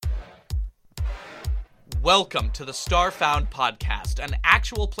Welcome to the Starfound Podcast, an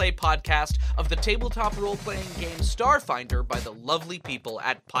actual play podcast of the tabletop role-playing game Starfinder by the lovely people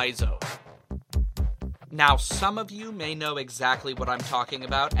at Paizo. Now, some of you may know exactly what I'm talking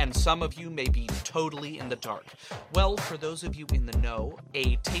about, and some of you may be totally in the dark. Well, for those of you in the know,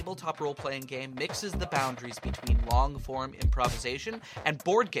 a tabletop role-playing game mixes the boundaries between long-form improvisation and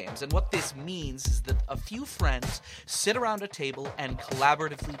board games, and what this means is that a few friends sit around a table and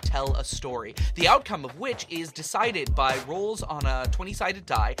collaboratively tell a story, the outcome of which is decided by rolls on a 20-sided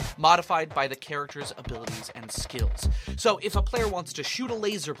die, modified by the character's abilities and skills. So, if a player wants to shoot a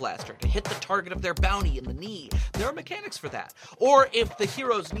laser blaster to hit the target of their bounty in the knee, there are mechanics for that. Or if the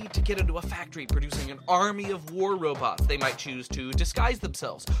heroes need to get into a factory producing an army of war robots, they might choose to disguise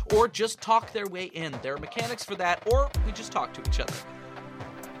themselves, or just talk their way in. There are mechanics for that, or we just talk to each other.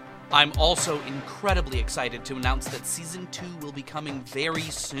 I'm also incredibly excited to announce that Season 2 will be coming very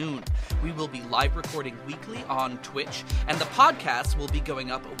soon. We will be live recording weekly on Twitch, and the podcast will be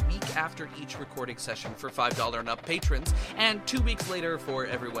going up a week after each recording session for $5 and up patrons, and 2 weeks later for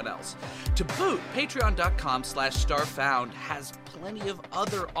everyone else. To boot, patreon.com/starfound has plenty of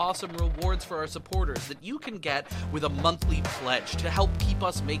other awesome rewards for our supporters that you can get with a monthly pledge to help keep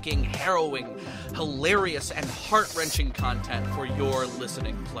us making harrowing, hilarious, and heart-wrenching content for your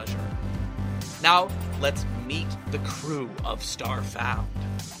listening pleasure. Now, let's meet the crew of Starfound.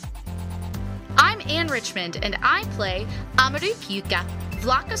 I'm Anne Richmond, and I play Amaru Yuka,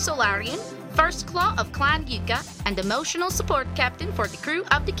 Vlaka Solarian, First Claw of Clan Yuka, and emotional support captain for the crew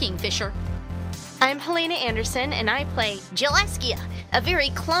of the Kingfisher. I'm Helena Anderson, and I play Jeleskia, a very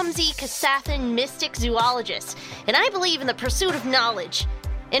clumsy Kasathan mystic zoologist, and I believe in the pursuit of knowledge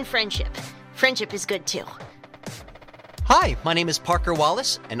and friendship. Friendship is good, too. Hi, my name is Parker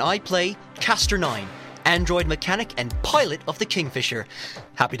Wallace, and I play Castor 9, android mechanic and pilot of the Kingfisher.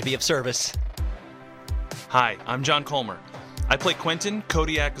 Happy to be of service. Hi, I'm John Colmer. I play Quentin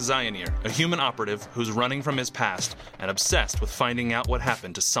Kodiak Zioneer, a human operative who's running from his past and obsessed with finding out what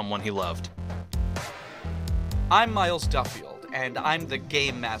happened to someone he loved. I'm Miles Duffield, and I'm the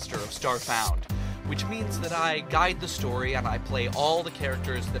Game Master of Starfound, which means that I guide the story and I play all the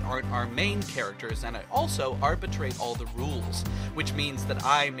characters that aren't our main characters, and I also arbitrate all the rules, which means that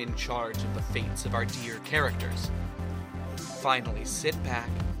I'm in charge of the fates of our dear characters. Finally, sit back,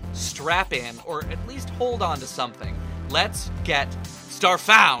 strap in, or at least hold on to something. Let's get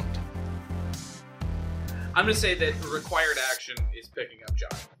Starfound! I'm going to say that the required action is picking up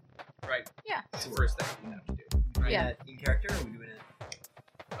John. Right? Yeah. It's the first thing we have to do. Right? Yeah. In character, or are we doing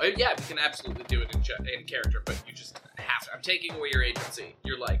it? Yeah, we can absolutely do it in character, but you just have to. I'm taking away your agency.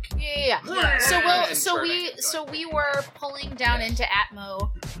 You're like... Yeah. And So we were pulling down into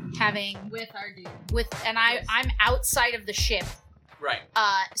Atmo, having I'm outside of the ship. Right.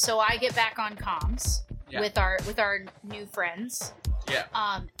 So I get back on comms with our new friends. Yeah.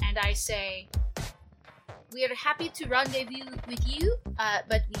 And I say, we are happy to rendezvous with you,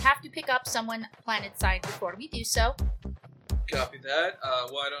 but we have to pick up someone planet-side before we do so. Copy that.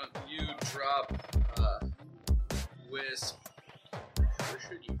 Why don't you drop Wisp? Where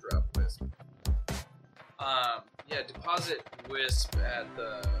should you drop Wisp? Deposit Wisp at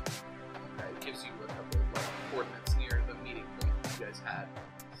the... it gives you a couple of coordinates near the meeting point you guys had.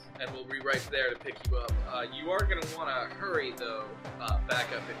 And we'll be right there to pick you up. You are going to want to hurry, though,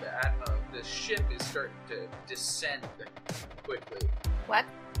 back up into Atmo. The ship is starting to descend quickly. What?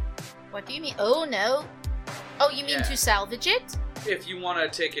 What do you mean? Oh, no. Oh, you mean to salvage it? If you want to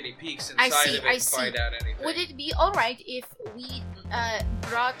take any peeks inside of it and find out anything. Would it be alright if we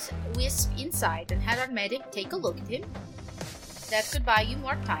brought Wisp inside and had our medic take a look at him? That could buy you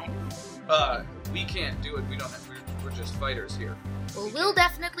more time. We can't do it. We don't have... We're just fighters here. Well, we'll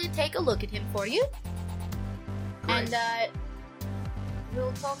definitely take a look at him for you. Great. And,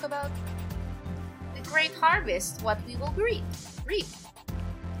 we'll talk about the great harvest, what we will reap.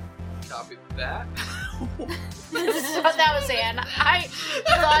 Copy that. So that was Anne. I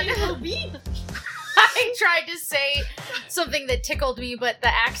thought I tried to say something that tickled me, but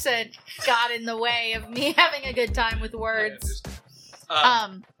the accent got in the way of me having a good time with words.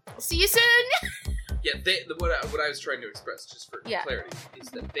 See you soon. Yeah, what I was trying to express, just for clarity, is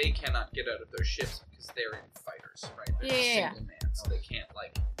that they cannot get out of their ships because they're in fighters, right? They're single man, so they can't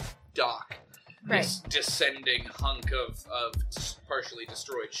dock this descending hunk of partially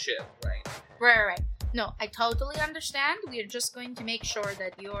destroyed ship, right? Right. No, I totally understand. We are just going to make sure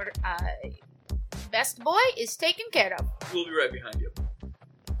that your best boy is taken care of. We'll be right behind you.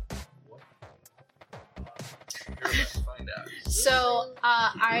 You're about to find out. So,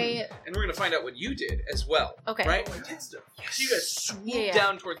 And we're going to find out what you did as well. Okay. Right? So you guys swoop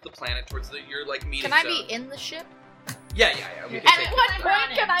down towards the planet, towards your, meeting Can I zone. be in the ship? Yeah. We And can take at you. what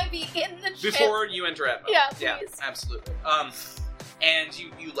point can I be in the ship? Before you enter Atmo. Yeah, Yeah, please. absolutely. And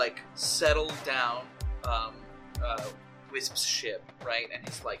you settle down Wisp's ship, right? And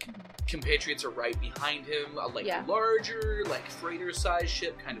his compatriots are right behind him. A larger, freighter-sized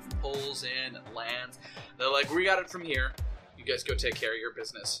ship kind of pulls in and lands. They're like, "We got it from here. You guys go take care of your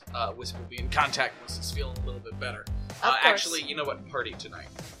business. Wisp will be in contact once he's feeling a little bit better." Of course. Actually, you know what? Party tonight.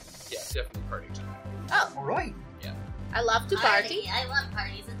 Yeah, definitely party tonight. Oh, All right. I love to party. I love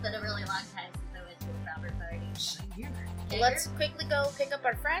parties. It's been a really long time since I went to a proper party. Let's quickly go pick up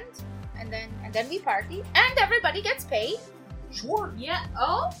our friend, and then we party, and everybody gets paid. Sure. Yeah.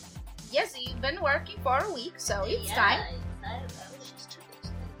 Oh. Yes, you've been working for a week, so it's yeah, time.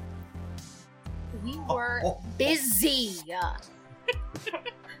 We Oh, were busy.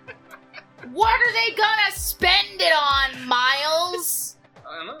 What are they gonna spend it on, Miles?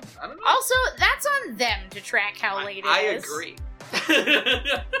 I don't know. Also, that's on them to track how late it is. I agree. Spend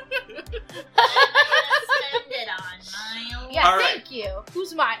it on Miles. Yeah, All right. thank you.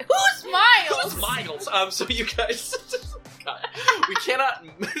 Who's Miles? Who's Miles? Who's Miles? So you guys, God, we cannot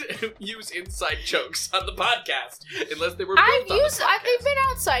use inside jokes on the podcast unless they were. I've built on used. the podcast. They've been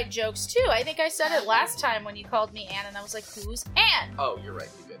outside jokes too. I think I said it last time when you called me Anne, and I was like, "Who's Anne?" Oh, you're right.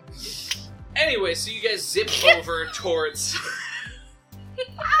 You did. Anyway, so you guys zip over towards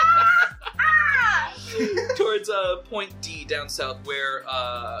Point D down south, where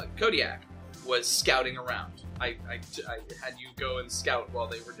Kodiak was scouting around. I had you go and scout while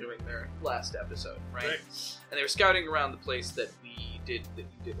they were doing their last episode, right? And they were scouting around the place that you did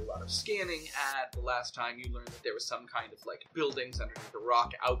a lot of scanning at the last time. You learned that there was some kind of buildings underneath the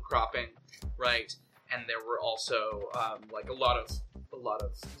rock outcropping, right? And there were also a lot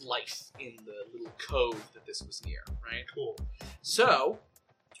of life in the little cove that this was near, right? Cool. So,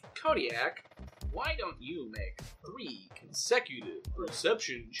 Kodiak, why don't you make 3 consecutive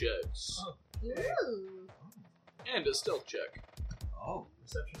perception checks Ooh. and a stealth check? Oh,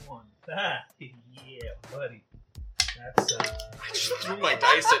 perception 1. Yeah, buddy. That's I just threw my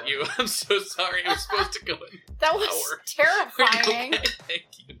dice at you. I'm so sorry. It was supposed to go in. That was Power. terrifying. Okay, thank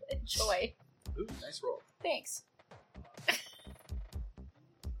you. Enjoy. Ooh, nice roll. Thanks.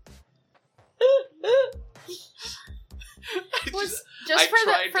 Just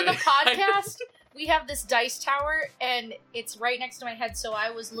for the podcast, we have this dice tower, and it's right next to my head. So I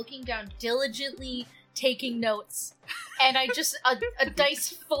was looking down diligently, taking notes, and a dice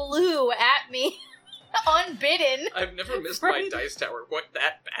flew at me, unbidden. I've never missed my dice tower quite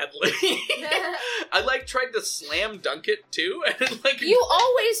that badly. I tried to slam dunk it too, and You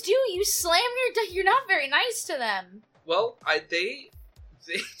always do. You slam your dice. You're not very nice to them. Well, they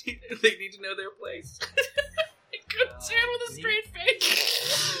need to know their place. I couldn't say it with a straight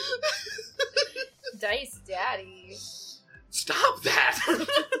face. Dice daddy. Stop that!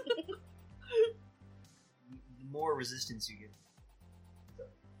 The more resistance you give.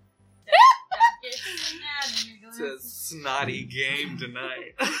 It's a snotty game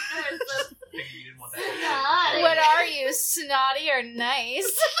tonight. you didn't want that. What are you, snotty or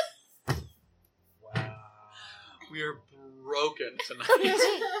nice? Wow. We are broken tonight.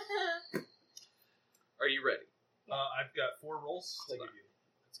 Are you ready? I've got 4 rolls to Hold give you.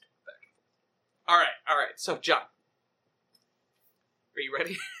 Let's go back. All right. So, John, are you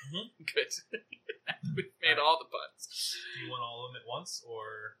ready? Mhm. Good. We've made all the puns. Do you want all of them at once,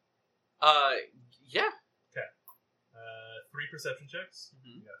 or Yeah. 3 perception checks?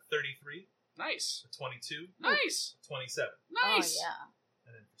 Mhm. You got a 33, Nice. a 22, Nice. a 27. Nice. Oh, yeah.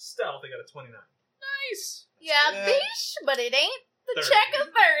 And then for stealth, I got a 29. Nice. Yeah, Yeah. bish, but it ain't the 30. check of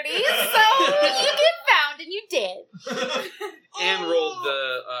 30, so you get found, and you did. And rolled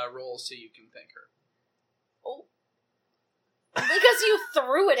the roll so you can thank her. Oh. Because you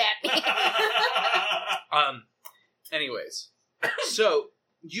threw it at me. Anyways, so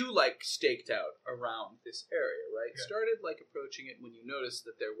you staked out around this area, right? Okay. Started approaching it when you noticed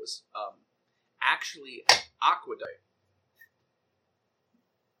that there was actually an aqueduct.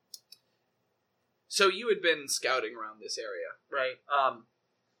 So you had been scouting around this area, right?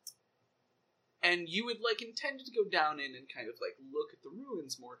 And you had intended to go down in and kind of look at the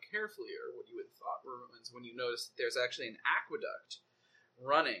ruins more carefully, or what you had thought were ruins, when you noticed that there's actually an aqueduct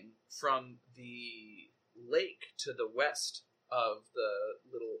running from the lake to the west of the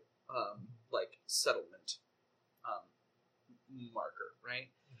little settlement marker,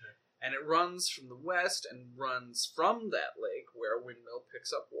 right? Okay. And it runs from the west and runs from that lake where a windmill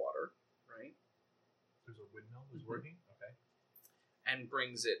picks up water, right? There's a windmill? working? Okay. and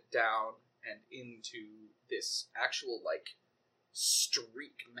brings it down and into this actual like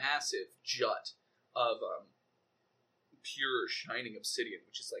streak, massive jut of pure shining obsidian,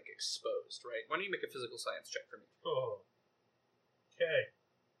 which is like exposed. Right? Why don't you make a physical science check for me? Oh. Okay.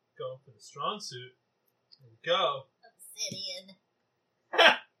 Going for the strong suit. There we go. Obsidian.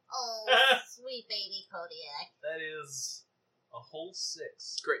 Oh, sweet baby Kodiak. That is a whole 6.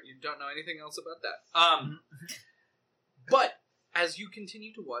 Great, you don't know anything else about that. But as you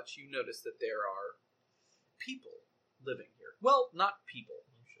continue to watch, you notice that there are people living here. Well, not people.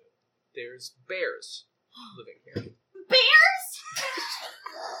 Oh, shit. There's bears living here. Bears?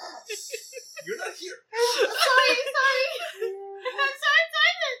 You're not here. sorry. I'm so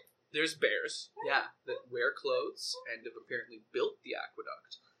excited. There's bears, yeah, that wear clothes and have apparently built the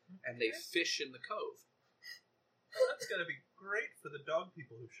aqueduct, and they fish in the cove. Oh, that's gonna be great for the dog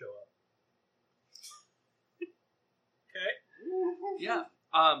people who show up. Okay. Yeah.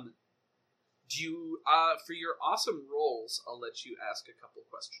 Do you, for your awesome rolls, I'll let you ask a couple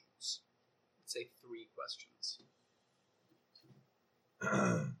questions. Let's say 3 questions.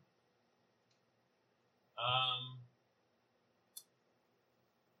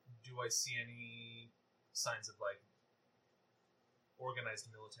 Do I see any signs of like organized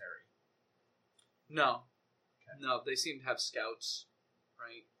military? No. Okay. No, they seem to have scouts,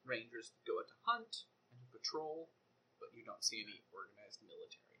 right? Rangers that go out to hunt and patrol, but you don't see any organized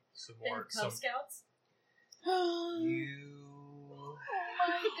military. Some And more. Cub Scouts? You. Oh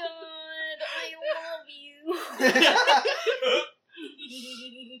my god, I love you.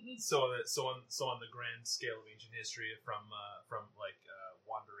 So on the grand scale of ancient history, from like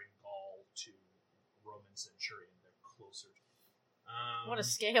wandering Gaul to Roman centurion, they're closer. What a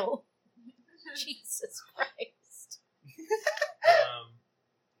scale. Jesus Christ.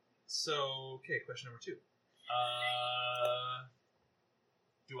 So okay, question number 2.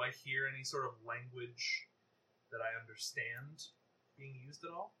 Do I hear any sort of language that I understand being used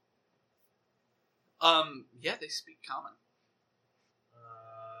at all? Yeah, they speak common.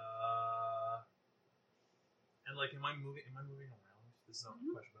 And like, am I moving around? This is not a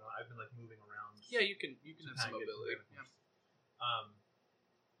question, but I've been like moving around. Yeah, you can have some kinda get mobility. to Yeah.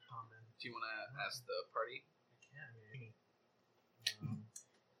 Comment. Do you want to ask the party? I can.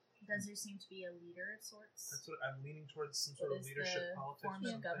 Does there seem to be a leader of sorts? That's what I'm leaning towards. Some sort What of does leadership the politics. form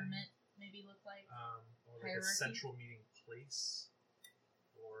or of something. government maybe look like? Or like a Hierarchy? central meeting place.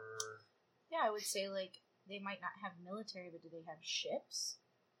 Or Yeah, I would say, like, they might not have military, but do they have ships?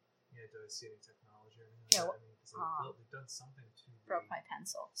 yeah, do I see any technology or anything? Yeah, like that? I mean, 'cause they've done something to Broke my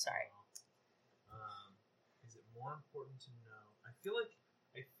pencil. Sorry. Is it more important to know? I feel like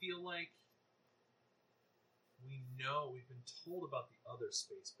we've been told about the other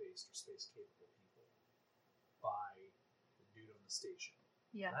space-based or space-capable people by the dude on the station.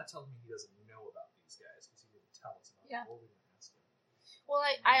 Yeah. That tells me he doesn't know about these guys because he didn't tell us about Yeah. them. What are we going to ask him? Well,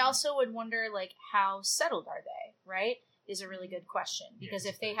 I also would wonder, like, how settled are they? Right, is a really good question because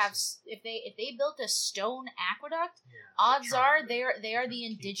Yeah, if they it's have if they built a stone aqueduct, odds are they are the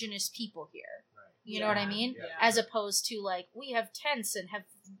indigenous people here. Right. You know what I mean? Yeah. As opposed to like we have tents and have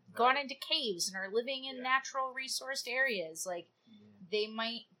gone into caves and are living in Yeah. natural resourced areas. Like they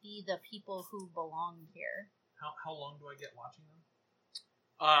might be the people who belong here. How long do I get watching them?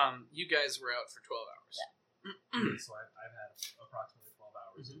 You guys were out for 12 hours. So I've had approximately 12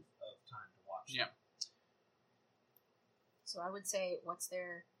 hours of time to watch. Yeah. So I would say, what's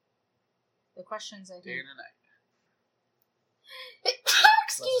the questions? I Day think. and a night.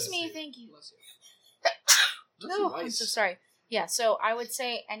 Excuse Bless me, you. thank you. Bless you. No, I'm so sorry. Yeah, so I would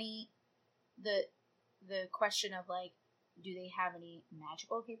say the question of like, do they have any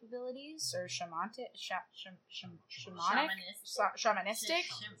magical capabilities or shamanistic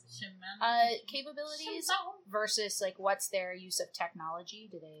capabilities versus like what's their use of technology?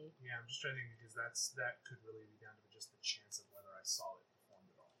 Do they? Yeah, I'm just trying to think because that could really be down to just the chance of whether I saw it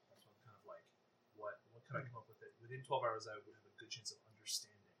performed at all. That's what I'm kind of like, what could I come up with it? Within 12 hours, I would have a good chance of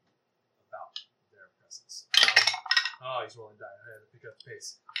understanding about their presence. He's rolling die. I had to pick up the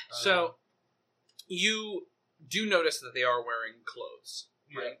pace. So, you do notice that they are wearing clothes,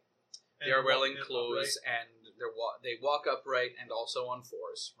 right? They are wearing clothes, and they walk upright and also on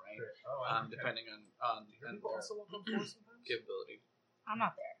 4s, right? Depending on Do you hear and people their also walk on floors sometimes? capability. I'm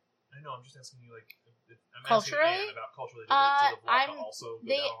not there. I know. I'm just asking you, like, I'm Culturally? asking Anne about culturally. Do the Vlaka also go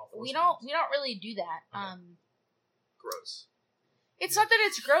They down on all fours we sometimes? don't really do that. Okay. Gross. It's not that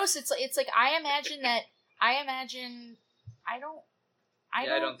it's gross. It's like I don't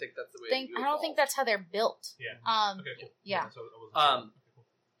think that's the way. I don't think that's how they're built. Yeah. Um, Okay, cool. yeah. So I wasn't sure. Okay, cool.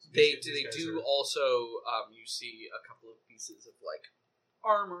 They do also. You see a couple of pieces of like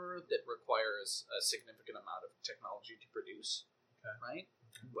armor that requires a significant amount of technology to produce, right?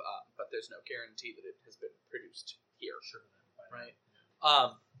 But there's no guarantee that it has been produced here, right?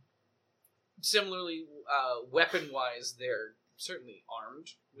 Similarly, weapon-wise, they're certainly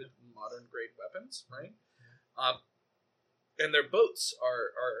armed with modern-grade weapons, right? And their boats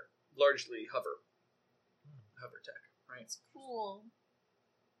are largely hover tech, right? It's cool.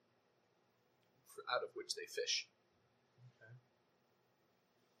 Out of which they fish.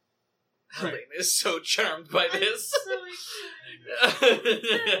 Helene is so charmed by this.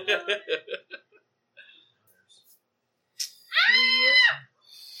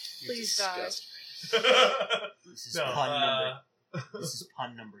 Please die. This is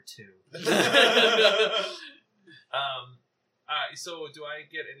pun number 2. So do I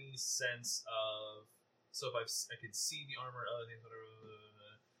get any sense of? So if I can see the armor, other things, whatever.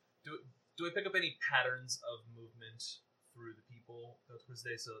 Do I pick up any patterns of movement through the people because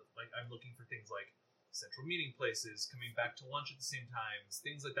they? So like I'm looking for things like central meeting places, coming back to lunch at the same times,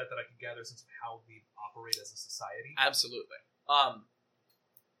 things like that I could gather a sense of how we operate as a society. Absolutely.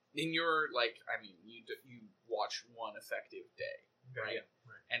 In your you watch one effective day, right?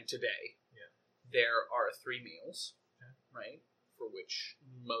 And today, there are 3 meals, right? For which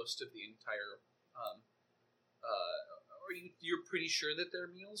most of the entire, you're pretty sure that they're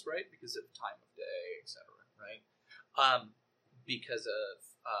meals, right? Because of time of day, etc., right? Because of,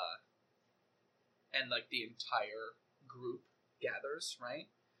 and like the entire group gathers, right?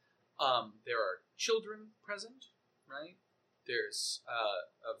 There are children present, right? There's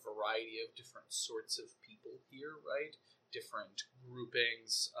a variety of different sorts of people here, right? Different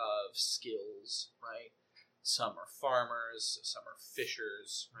groupings of skills, right? Some are farmers, some are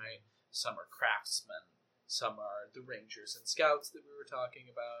fishers, right? Some are craftsmen, some are the rangers and scouts that we were talking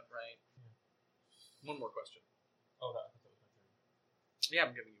about, right? One more question. Oh, that was my third. Yeah,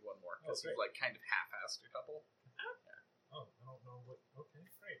 I'm giving you one more because you've like kind of half-assed a couple. Yeah. Oh, I don't know what. Okay,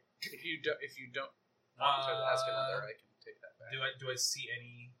 great. If you don't want to ask another, I can take that back. Do I see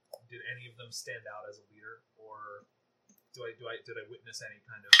any? Did any of them stand out as a leader, or did I witness any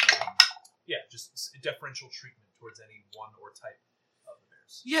kind of just deferential treatment towards any one or type of the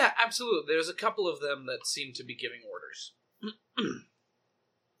bears? Yeah, absolutely. There's a couple of them that seem to be giving orders.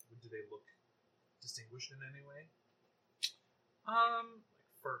 Do they look distinguished in any way? Like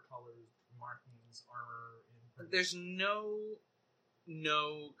fur colors, markings, armor. There's no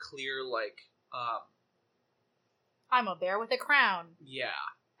clear I'm a bear with a crown.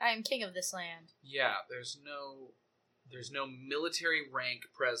 Yeah. I am king of this land. Yeah, there's no military rank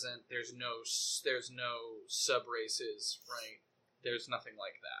present. There's no sub races, right? There's nothing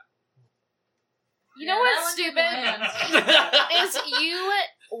like that. You know what's stupid? Is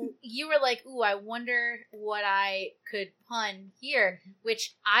you were like, ooh, I wonder what I could pun here,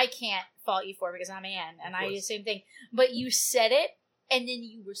 which I can't fault you for because I'm Anne, and I do the same thing. But you said it, and then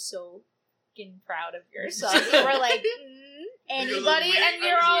you were so fucking proud of yourself. You were like, anybody? And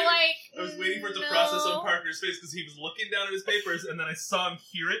you're all like, I was waiting for it to process on Parker's face because he was looking down at his papers, and then I saw him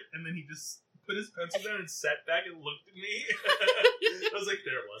hear it, and then he just put his pencil down and sat back and looked at me. I was like,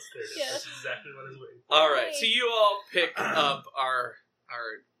 there it was. There it is. Yeah. That's exactly what I was waiting for. Alright, so you all pick up our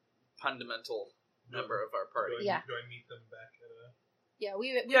fundamental member of our party. Do I meet them back at a... Yeah, we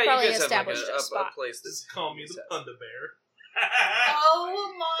you probably guys established have a spot. a place that's... Just call me the Panda Bear.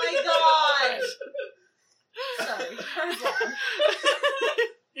 Oh my gosh! Sorry.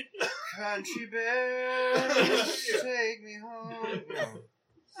 Country bear, take me home.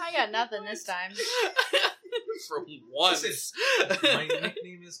 I got nothing this time. For once. My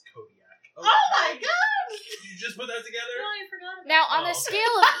nickname is Kodiak. Oh my gosh! You just put that together? No, I forgot about Now, on the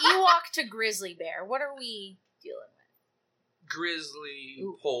scale of Ewok to grizzly bear, what are we dealing with? Grizzly,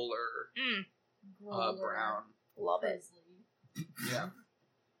 polar, brown. Love it. Yeah.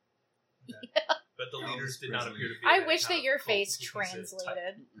 But the leaders did not appear to be... I wish that your face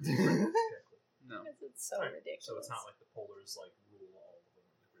translated. No. Because it's so ridiculous. So it's not like the polars rule all of them.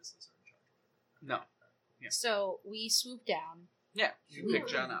 The grizzlies are in charge of it. No. Yeah. So we swoop down. Yeah, you pick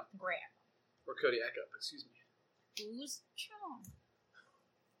John up. Grab. Or Kodiak up, excuse me. Who's John?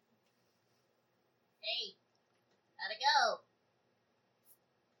 Hey, how'd it go?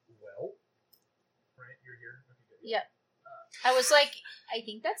 Well, right, you're here. Okay, good. Yep. I was like, I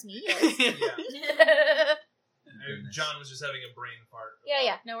think that's me. Yeah. John was just having a brain fart.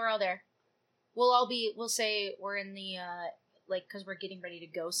 Yeah. No, we're all there. We'll say we're in the, because we're getting ready to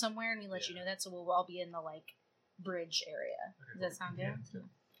go somewhere, and we let you know that, so we'll all be in the, bridge area. Okay, Does that sound good?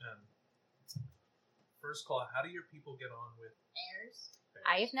 Yeah. First call, how do your people get on with... Bears?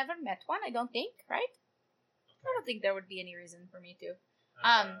 I have never met one, I don't think, right? I don't think there would be any reason for me to.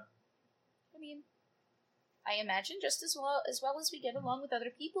 Uh, I mean, I imagine just as well as we get along with other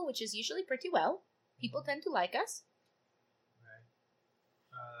people, which is usually pretty well. People tend to like us. okay.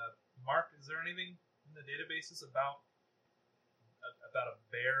 Mark, is there anything in the databases about a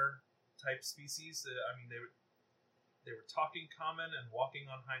bear type species? I mean, they were talking common and walking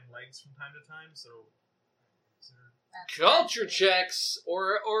on hind legs from time to time. So, is there... Culture checks,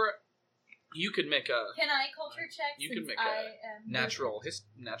 or you could make a Can I culture check? You can since make a I am natural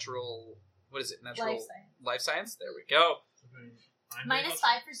what is it? Natural life science. life science? There we go.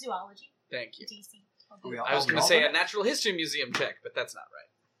 -5 for zoology. Thank you. DC. I was going to say a natural history museum check, but that's not right.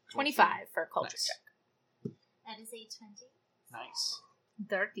 25 for a culture Nice. check. That is a 20. Nice.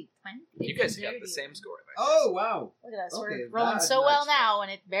 Dirty 20. You guys got the same score. I guess. Oh, wow. Look at us. Okay, We're rolling that's so well nice. now,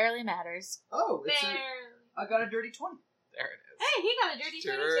 and it barely matters. Oh, Barely. I got a dirty 20. There it is. Hey, he got a dirty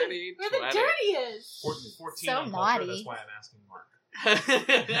 20 Dirty too. Where the 20. dirty is. 14 So on culture, naughty. that's why I'm asking Mark.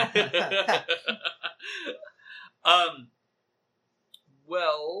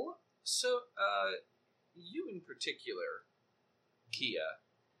 Well, so you in particular, Kia,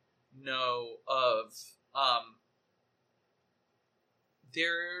 know of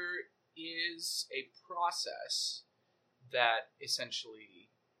there is a process that essentially,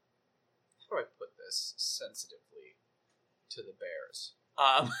 how do I put this sensitively to the bears?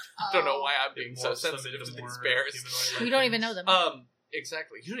 I don't know why I'm being It so morphs them sensitive into to these more bears. humanoid-like We don't even things. know them.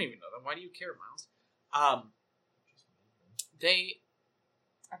 Exactly. You don't even know them. Why do you care, Miles? I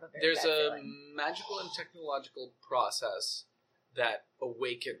have a very There's bad a feeling. magical and technological process that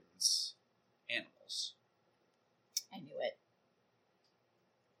awakens animals I knew it.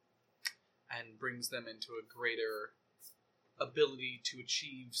 and brings them into a greater ability to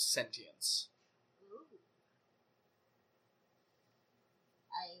achieve sentience. Ooh.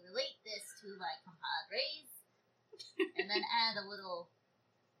 I relate this to my compadres, and then add a little,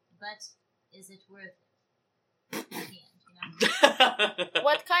 but is it worth it? At the end, you know?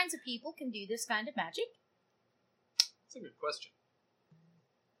 What kinds of people can do this kind of magic? That's a good question.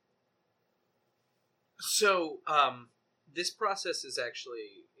 So, this process is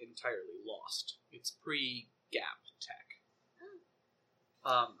actually entirely lost. It's pre-gap tech.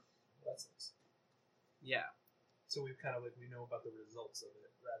 That's nice. Yeah. So we've kind of we know about the results of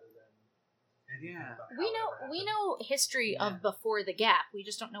it rather than anything Yeah. about how We it know ever we happened. know history Yeah. of before the gap. We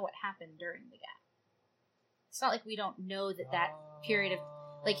just don't know what happened during the gap. It's not like we don't know that period of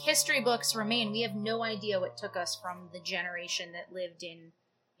like history books remain. We have no idea what took us from the generation that lived in,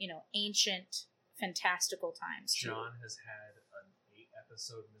 ancient fantastical times. to- John has had an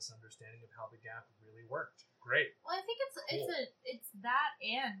 8-episode misunderstanding of how the gap really worked. Great. Well, I think it's that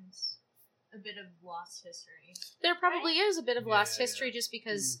and a bit of lost history. There probably is a bit of lost Yeah, history just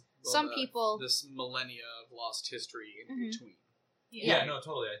because Well, some people. This millennia of lost history in Mhm. between. Yeah, no,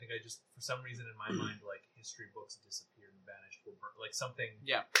 totally. I think I just, for some reason in my mind, like, history books disappeared and vanished. Were burnt, like, something,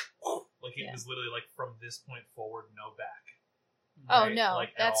 Yeah. like, it Yeah. was literally, like, from this point forward, no back. Oh right? no, Like,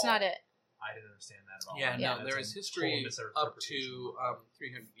 at that's all. not it. I didn't understand that at all. Yeah, Yeah. no, there That's is a history total up misinterpretation to of it.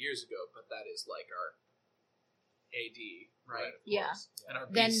 300 years ago, but that is like our AD, right? Of Yeah. course. And our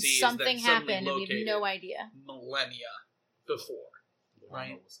Then BC is something then suddenly happened and we have located no idea. millennia before. I don't know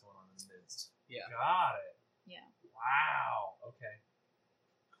Right. what's going on in the midst. Yeah. Got it. Yeah. Wow. Okay.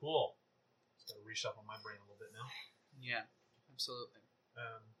 Cool. Just gotta reshuffle my brain a little bit now. Yeah, absolutely.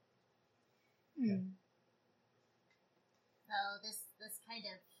 Hmm. So this kind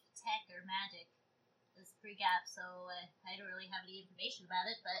of tech or magic, this pre-gap. So I don't really have any information about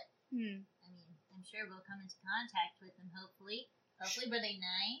it, but Hmm. I mean, I'm sure we'll come into contact with them. Hopefully, were they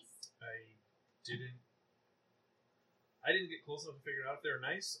nice? I didn't get close enough to figure out if they were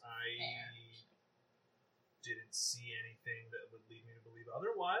nice. I Fair. didn't see anything that would lead me to believe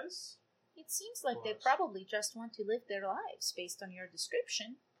otherwise. It seems like they Plus. probably just want to live their lives based on your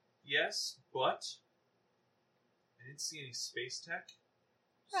description. Yes, but I didn't see any space tech.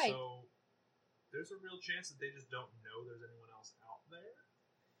 Right. So there's a real chance that they just don't know there's anyone else out there.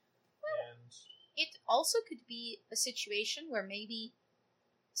 And It also could be a situation where maybe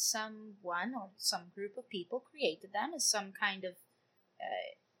someone or some group of people created them as some kind of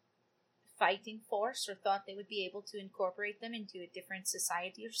fighting force or thought they would be able to incorporate them into a different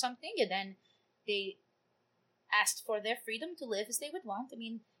society or something, and then they asked for their freedom to live as they would want. I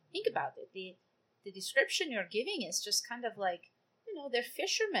mean, think about it. The description you're giving is just kind of like, they're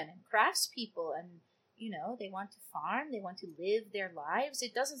fishermen and craftspeople, and they want to farm, they want to live their lives.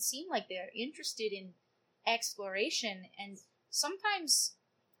 It doesn't seem like they're interested in exploration, and sometimes,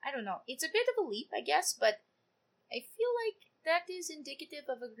 I don't know, it's a bit of a leap, I guess, but I feel like that is indicative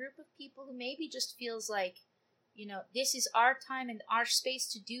of a group of people who maybe just feels like, this is our time and our space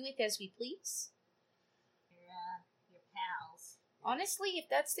to do it as we please. Your pals. Honestly, if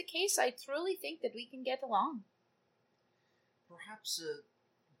that's the case, I truly think that we can get along. Perhaps a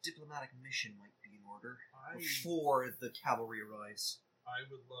diplomatic mission might be in order before the cavalry arrives. I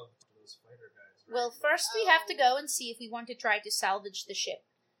would love those fighter guys. Right? Well, first we have to go and see if we want to try to salvage the ship.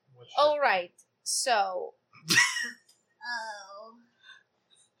 What ship? All right, so Oh.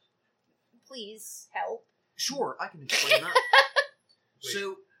 please help. Sure, I can explain that. Wait.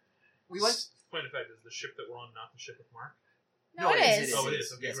 So, we went... Point of fact, is the ship that we're on not the ship of Mark? No, it is. Oh, it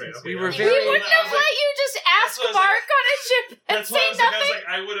is. Okay, Yes, great. it's- Okay, we I were was We very- like- wouldn't have let you just ask That's what I was Mark like- on a ship and That's why say I was like, nothing.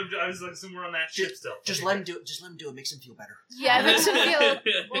 I would have. I was like, somewhere on that ship still. Just Okay, let him great. do it. Just let him do it. Makes him feel better. Yeah, makes him feel...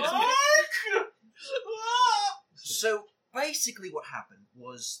 So basically, what happened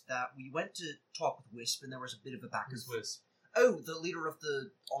was that we went to talk with Wisp, and there was a bit of a back and Who's forth. Wisp? Oh, the leader of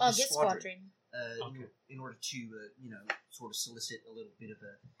the this squadron. squadron. Okay. In order to sort of solicit a little bit of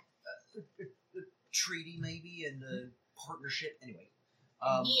a treaty, maybe, and a partnership. Anyway,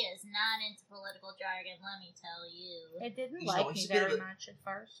 He is not into political jargon, let me tell you. It didn't He's like not- me he's a bit very of a- much at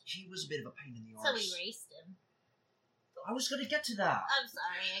first. he was a bit of a pain in the So arse. we raced him. I was going to get to that. I'm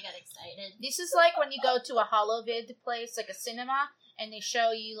sorry, I got excited. This is like when you go to a holovid place, like a cinema, and they show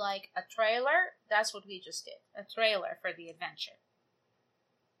you like a trailer. That's what we just did. A trailer for the adventure.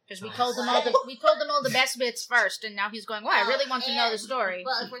 Because we told them all the best bits first, and now he's going, "Well, I really want to know the story."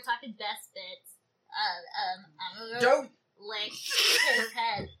 Well, if we're talking best bits, I'm a little Don't. lick his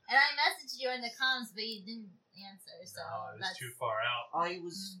head. And I messaged you in the comms, but you didn't answer, so No, it was that's... too far out. I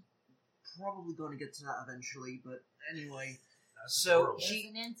was probably going to get to that eventually, but anyway. That's So, adorable. It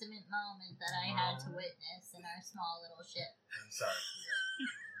was an intimate moment that I had to witness in our small little ship. I'm sorry.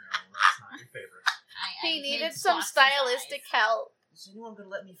 No, that's not your favorite. He I needed hid some Fox's stylistic eyes. help. Is anyone going to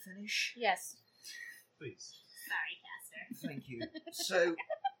let me finish? Yes. Please. Sorry, Caster. Thank you. So,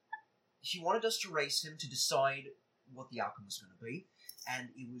 he wanted us to race him to decide what the outcome was going to be, and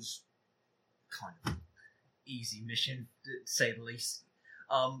it was kind of easy mission, to say the least.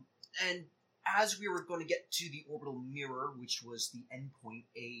 And as we were going to get to the orbital mirror, which was the endpoint,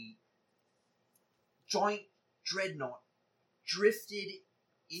 a giant dreadnought drifted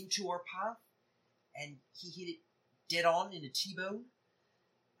into our path, and he hit it dead on in a T-bone,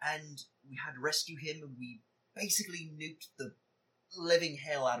 and we had to rescue him, and we basically nuked the living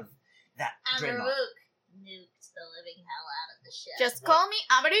hell out of that dreadnought. Amaruk nuked the living hell out of the ship. Just call me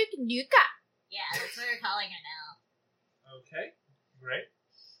Amaruk Nuka. Yeah, that's what we're calling her now. Okay. Great.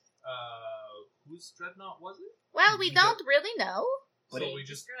 Whose dreadnought was it? Well, we We don't really know. But so it- we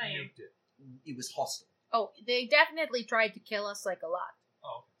just Destroyer. nuked it. It was hostile. Oh, they definitely tried to kill us like a lot.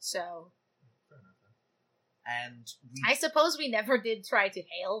 Oh, So, fair enough then. And we I suppose we never did try to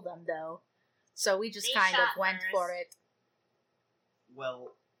hail them, though. So we just They kind of shot went first. for it.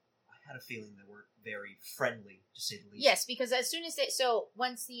 well, I had a feeling they were very friendly, to say the least. Yes, because as soon as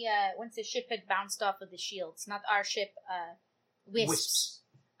once the ship had bounced off of the shields, not our ship, Wisps,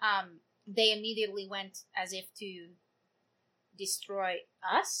 they immediately went as if to destroy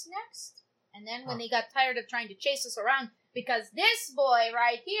us next. And then when they got tired of trying to chase us around, because this boy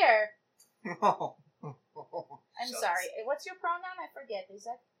right here, I'm Shucks. sorry, what's your pronoun? I forget. Do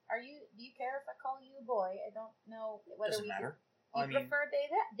you care if I call you a boy? I don't know whether Doesn't we matter. do you I mean, prefer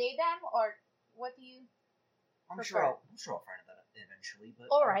they them, or what do you? I'm prefer? sure I'll find that eventually. But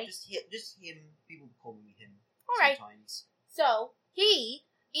All right. just him. People call me him. All right. Sometimes. So he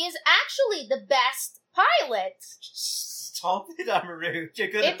is actually the best pilot. Stop it, Amaru. You're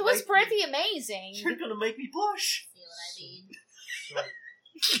gonna. It was make pretty amazing. You're gonna make me blush. See what I mean?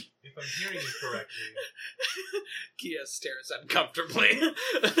 So, if I'm hearing you correctly, Kia stares uncomfortably.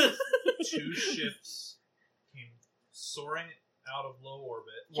 two ships came soaring out of low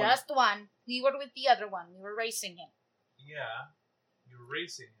orbit. Just one. We were with the other one. We were racing him. Yeah, you're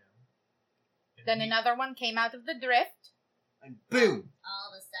racing him. And Then he- another one came out of the drift. And boom,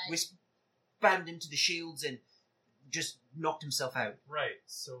 All of a sudden, Wisp bammed into the shields and just knocked himself out. Right,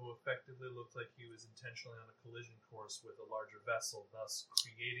 so effectively looked like he was intentionally on a collision course with a larger vessel, thus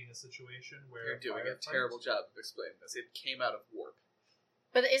creating a situation where You're doing a firefighters- terrible job of explaining this. It came out of warp.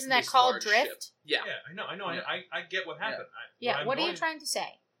 But isn't that This called large drift? ship. Yeah. Yeah, I know. Yeah. I get what happened. Yeah. What are you going- trying to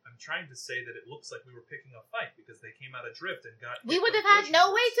say? I'm trying to say that it looks like we were picking a fight because they came out of drift and got. We hit would with have had collision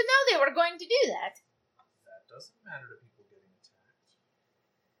no way course. to know they were going to do that. That doesn't matter to people getting attacked.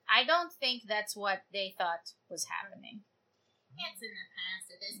 I don't think that's what they thought was happening. it's in the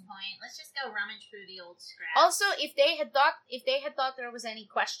past at this point. Let's just go rummage through the old scraps. Also, if they had thought there was any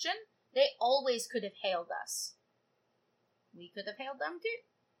question, they always could have hailed us. we could have hailed them too.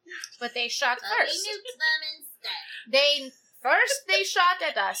 But they shot But we first. nuked them instead. They shot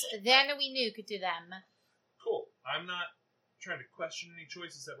at us, then we nuked them. Cool. I'm not trying to question any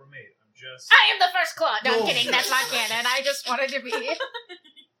choices that were made. I'm just... I am the first claw. No, I'm No. kidding. That's not canon. I just wanted to be.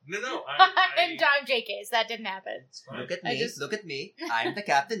 No, And I'm JK's. That didn't happen. It's fine. Look at I me. just- Look at me. I'm the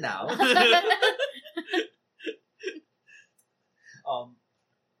captain now.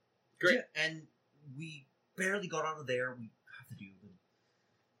 Great. Yeah, and we barely got out of there. We have to do a little.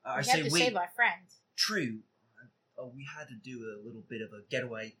 I We say had to we. save our friend. True. We had to do a little bit of a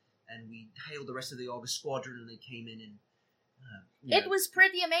getaway, and we hailed the rest of the August Squadron, and they came in and. It was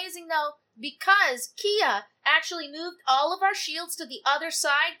pretty amazing, though, because Kia actually moved all of our shields to the other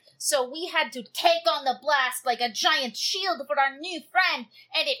side, so we had to take on the blast like a giant shield for our new friend,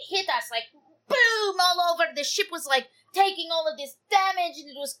 and it hit us like boom all over. The ship was like taking all of this damage, and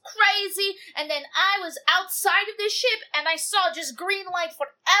it was crazy. And then I was outside of the ship, and I saw just green light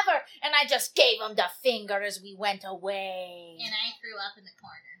forever, and I just gave him the finger as we went away. And I threw up in the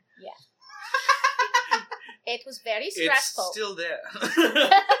corner. It was very It's stressful. still there. Sorry,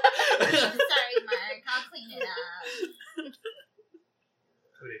 Mark. I'll clean it up.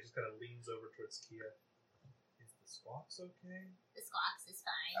 Cody just kind of leans over towards Kia. Is the squawks okay? The squawks is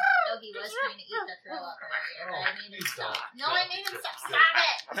fine. Though he was trying to eat the throw up earlier, but I made him stop. No, I made him stop. Stop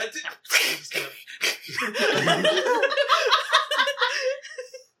it! That's it! I'm just gonna...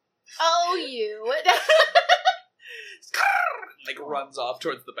 Oh, you. Like runs off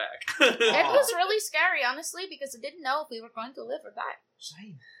towards the back. It was really scary, honestly, because I didn't know if we were going to live or die.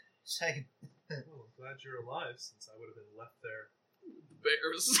 Same. Oh, I'm glad you're alive, since I would have been left there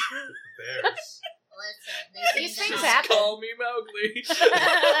Bears. with the bears. Listen, These seem things to- happen. Call me Mowgli.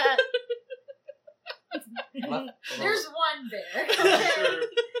 There's one bear.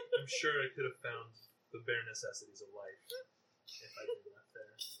 I'm sure I could have found the bare necessities of life if I'd been left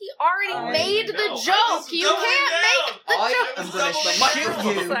there. He already I made the know. I joke. was You doubling can't down. make the I joke. am going to Doubling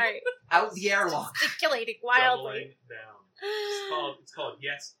shoot you Sorry. out the airlock. Gesticulating wildly. Doubling down. It's called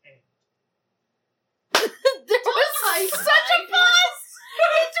yes and. There was such a pause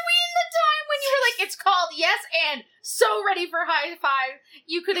between the time when you were like, it's called yes and so ready for high five.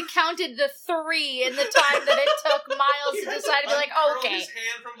 You could have counted the 3 in the time that it took Miles to decide to be like, okay. His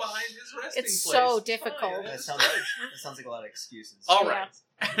hand from behind his resting It's place. so It's difficult. fine. That sounds like a lot of excuses. All right.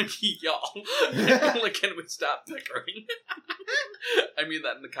 Y'all. Like, can we stop bickering? I mean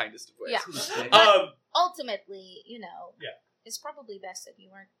that in the kindest of ways. Yeah. Ultimately, Yeah. it's probably best that you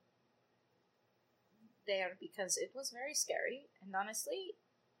weren't there because it was very scary. And honestly,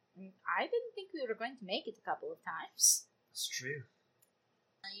 I didn't think we were going to make it a couple of times. That's true.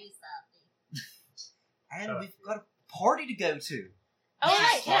 You stop. And we've got a party to go to. Oh,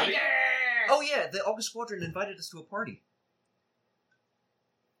 right. Party? Oh yeah, the August Squadron invited us to a party.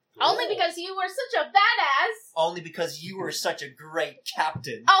 Only because you were such a badass. Only because you were such a great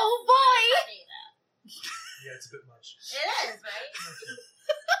captain. Oh boy! Yeah, it's a bit much. It is, right?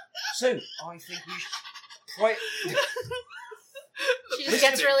 So, I think we should try... She just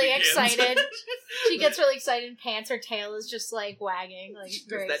gets really excited. She gets really excited and pants. Her tail is just like wagging, like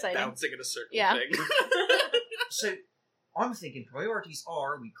very that excited. bouncing in a circle Yeah. thing. So, I'm thinking priorities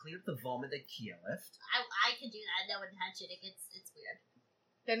are we cleared the vomit that Kia left, I could do that. No one touch it. It's weird.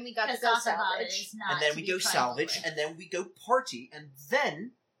 Then we got to Because go Sasa Vomit salvage. is not and then to we be go trifled salvage, with. and then we go party, and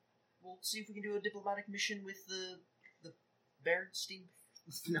then we'll see if we can do a diplomatic mission with the Bernstein.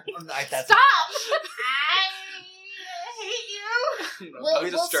 No, I'm not. That's Stop! I hate you. We'll- we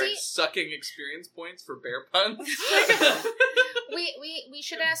just we'll start see- sucking experience points for bear puns. We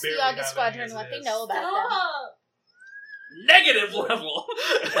should ask the Barely August have any Squadron as what it they is. know about them. Stop. Negative level.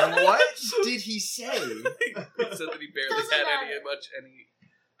 What did he say? He said that he barely Doesn't had matter. any.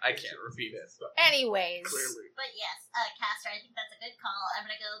 I can't repeat it. Anyways. Clearly. But yes, Castor, I think that's a good call. I'm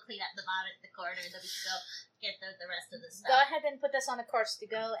gonna go clean up the vomit in the corner, and then we can go get the rest of the Go stuff. ahead and put us on a course to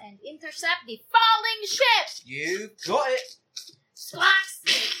go and intercept the falling ship! You got it. Squawks!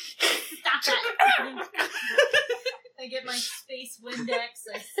 Stop that! I get my space Windex,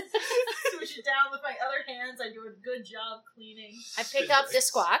 I switch it down with my other hands, I do a good job cleaning. I pick up the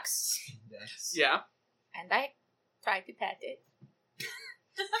squawks, Yeah. and I try to pet it.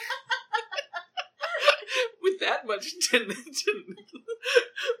 With that much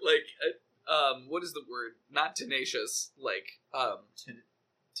what is the word? Not tenacious.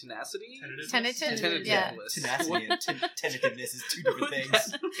 Tenacity? Tentative? Yeah. Tenacity and tentativeness is two different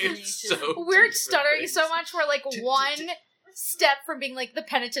things. It's so We're different stuttering things. so much, we're like one step from being like the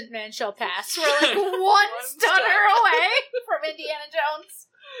penitent man shall pass. We're like one stutter away from Indiana Jones.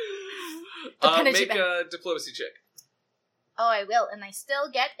 The penitent Make man. a diplomacy check. Oh, I will. And I still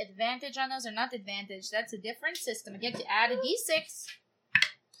get advantage on those, or not advantage. That's a different system. I get to add a d6.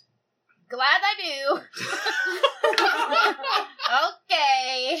 Glad I do.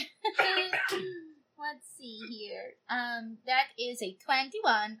 Okay. Let's see here. That is a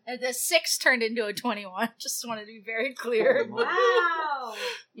 21. The 6 turned into a 21. Just wanted to be very clear. Wow.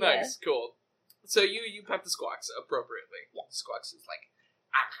 Nice, cool. So you pet the Squawks appropriately. Yeah. Squawks is like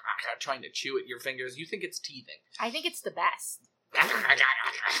trying to chew at your fingers. You think it's teething. I think it's the best.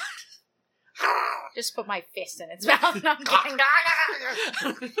 Just put my fist in its mouth. No, I'm kidding.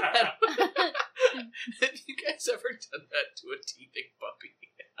 Have you guys ever done that to a teething puppy?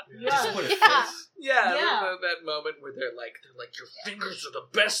 Just put a Yeah. fist. Yeah, Yeah. that moment where they're like, your fingers are the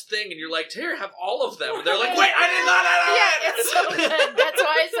best thing, and you're like, here, have all of them. And they're like, wait, I did not have it! Yeah, it's so good. That's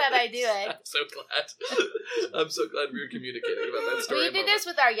why I said I do it. I'm so glad. I'm so glad we were communicating about that story. We did this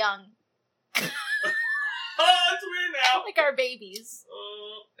with our young, Oh, it's weird now. like our babies.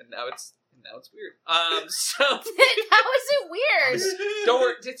 And now it's weird. So How is it weird? don't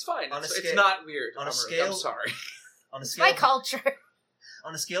worry, it's fine. On a It's scale- not weird. on a I'm scale- sorry. On a It's scale my of, culture.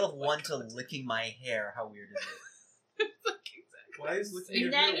 on a scale of 1 to licking my hair, how weird is it? Why is looking at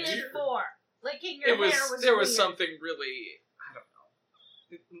your Negative 4. Licking your It was hair was there was weird. something really, I don't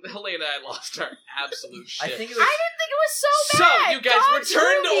know. Helena and I lost our absolute shit. I think it I was. didn't think it was so So bad. you guys God,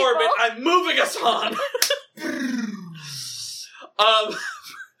 return you to people. orbit. I'm moving us on.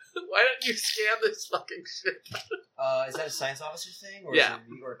 Why don't you scan this fucking shit? Is that a science officer thing? Or Yeah. Is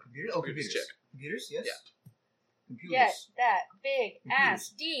it, or a computer? Oh, Computers computers. check. Computers, yes. Yeah. Computers. Get that big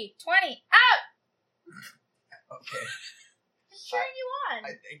ass D20 out. Okay. I'm cheering you on. I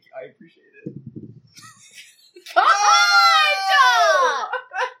think I appreciate it. Come on!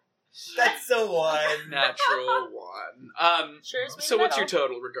 That's so one. Natural one. Sure as we So what's your metal.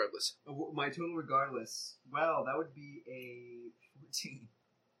 total, regardless? My total, regardless. Well, that would be a 14.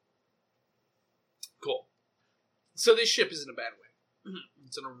 Cool. So this ship is in a bad way.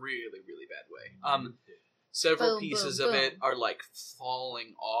 It's in a really, really bad way. Several Boom, pieces boom, of it boom. are like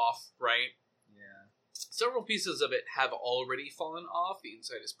falling off, right? Yeah. Several pieces of it have already fallen off. The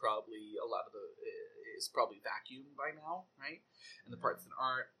inside is probably is probably vacuumed by now, right? And the parts that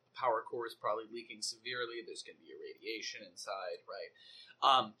aren't, the power core is probably leaking severely. There's going to be irradiation inside, right?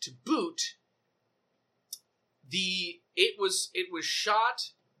 To boot, it was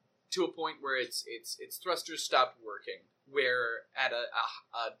shot to a point where its thrusters stopped working. Where at a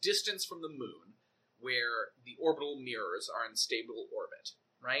distance from the moon, where the orbital mirrors are in stable orbit,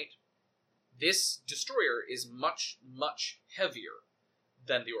 right? This destroyer is much, much heavier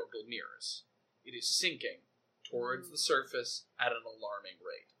than the orbital mirrors. It is sinking towards the surface at an alarming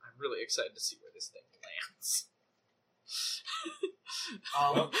rate. I'm really excited to see where this thing lands.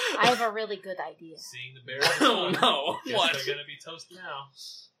 I have a really good idea. Seeing the bears. Oh no! Guess What? they're gonna be toast now.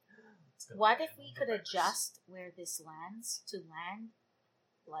 It's gonna What land if we on the could bears. adjust where this lands to land,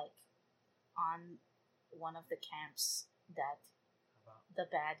 like, on one of the camps that How about, the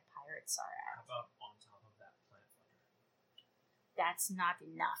bad pirates are how at? about on top of that plant flutter? That's not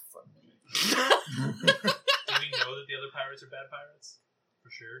enough for me. Do we know that the other pirates are bad pirates?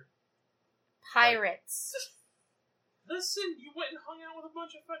 For sure. Pirates. Listen, you went and hung out with a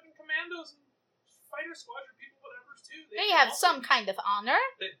bunch of fucking commandos and fighter squadron people, whatever, too. They have some kind of honor.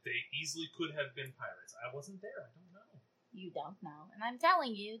 They easily could have been pirates. I wasn't there. I don't know. You don't know. And I'm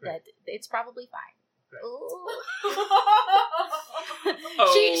telling you Right. that it's probably fine. Right. Ooh.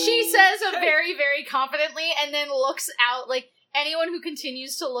 Oh, She says it very, very confidently and then looks out like anyone who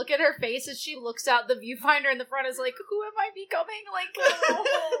continues to look at her face as she looks out the viewfinder in the front is like, who am I becoming? Like,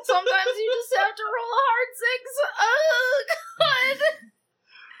 sometimes you just have to roll a hard 6. Oh,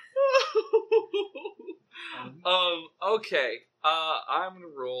 God. Okay. I'm gonna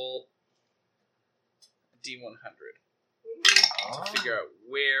roll D100 to figure out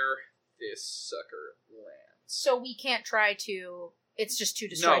where this sucker lands. So we can't try to... It's just too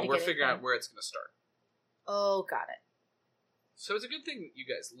destroyed No, to we're get figuring it out where it's gonna start. Oh, got it. So it's a good thing you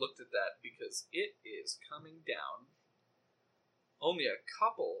guys looked at that because it is coming down only a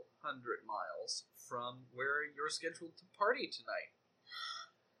couple 100 miles from where you're scheduled to party tonight.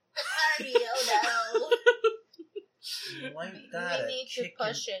 Party, oh Like no. that. We need to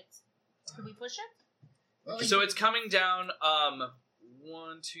push it. Can we push it? So it's coming down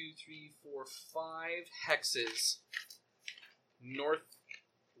 1, 2, 3, 4, 5 hexes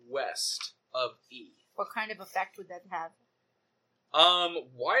northwest of E. What kind of effect would that have?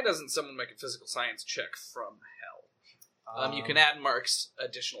 Why doesn't someone make a physical science check from hell? You can add Mark's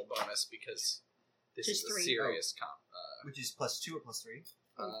additional bonus because this Just is a 3. serious Which is +2 or +3?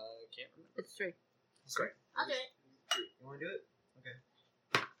 can't remember. It's 3. Great. I'll do it. You want to do it? Okay.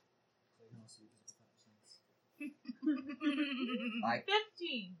 I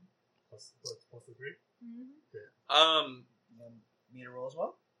 15. Plus the 3? want me to roll as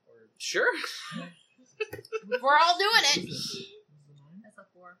well? Or Sure. We're all doing it. That's a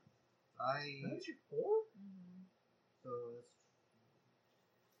 4. That's your 4? So that's...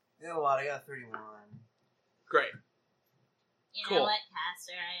 Yeah, a lot. I got 31. Great. You Cool. know what,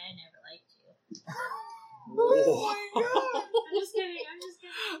 Caster? I never liked you. Oh my god! I'm just kidding.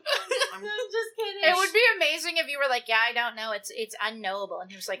 I'm just kidding. It would be amazing if you were like, yeah, I don't know. It's unknowable. And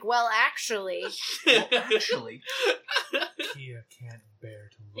he was like, well, actually. Well, actually, Kia can't bear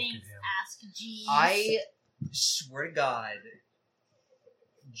to look Thanks, at him. Ask Jeeves. I swear to God,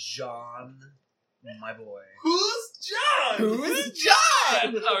 John, my boy. Who's John? Who's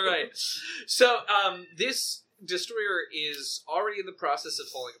John? All right. So, this destroyer is already in the process of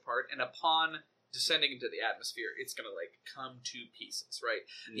falling apart, and upon descending into the atmosphere, it's going to, like, come to pieces, right?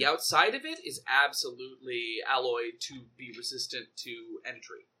 The outside of it is absolutely alloyed to be resistant to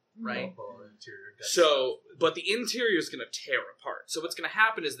entry, right? Interior guts. So, but the interior is going to tear apart. So what's going to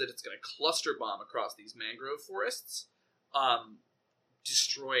happen is that it's going to cluster bomb across these mangrove forests,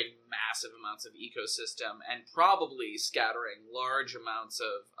 destroying massive amounts of ecosystem and probably scattering large amounts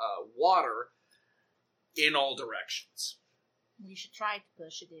of water in all directions. We should try to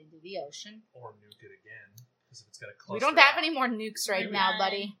push it into the ocean. Or nuke it again. Because if it's got a cluster. We don't have any more nukes right Maybe now, not.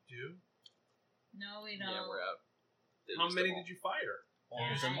 buddy. Do? No, we don't. Yeah, we're out. How many did you fire?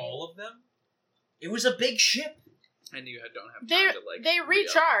 All of them? It was a big ship. And you don't have They time to, like... they re-up.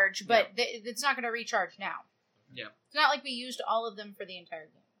 recharge, but it's not going to recharge now. Yeah. It's not like we used all of them for the entire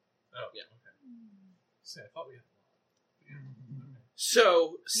game. Oh, Yeah. okay. See, I thought we had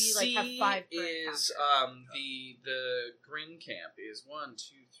So We, like, C have 5 per is the Grin camp is 1,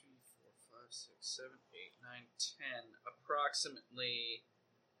 2, 3, 4, 5, 6, 7, 8, 9, 10, approximately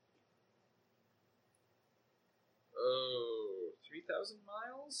 3,000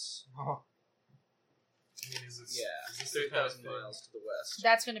 miles. Oh. I mean, is this, Yeah, is this the kind of 3,000 thing- miles to the west.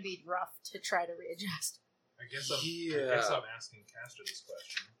 That's going to be rough to try to readjust. I guess I'm asking Castor this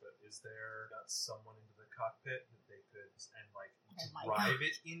question, but is there got someone into the cockpit that they could and like Oh my drive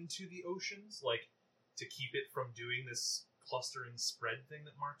it into the oceans, like to keep it from doing this clustering spread thing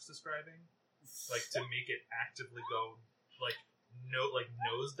that Mark's describing, like to make it actively go like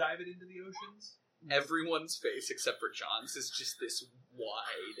nose dive it into the oceans? Everyone's face except for John's is just this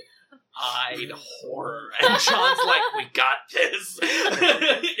wide-eyed horror, and John's like, "We got this."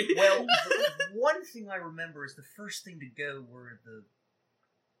 Well, one thing I remember is the first thing to go were the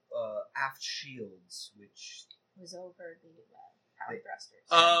aft shields, which Was over the power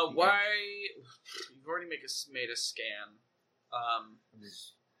thrusters. why? You've already made a scan.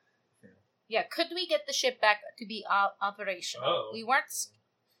 was Yeah, could we get the ship back to be operational? Oh. We weren't,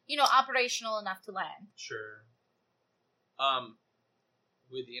 operational enough to land. Sure.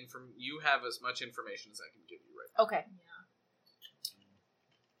 With the you have as much information as I can give you right now. Okay.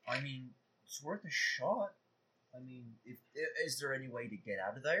 I mean, it's worth a shot. I mean, is there any way to get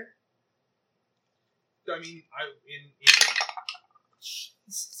out of there? I mean,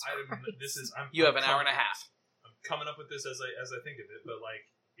 I'm You have an hour and a half. I'm coming up with this as I think of it, but like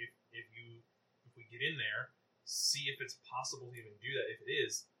if we get in there, see if it's possible to even do that. If it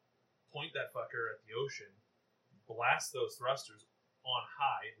is, point that fucker at the ocean, blast those thrusters on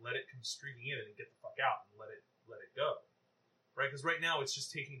high, let it come streaking in, and get the fuck out, and let it go. Right? Because right now it's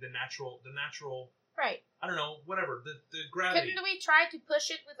just taking the natural. Right. I don't know, whatever the gravity. Couldn't we try to push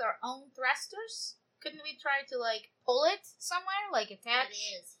it with our own thrusters? Couldn't we try to pull it somewhere, attach?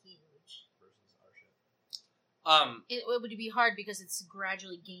 It is huge. Versus our ship. It would be hard because it's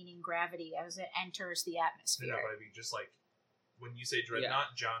gradually gaining gravity as it enters the atmosphere. No, but I mean, just like when you say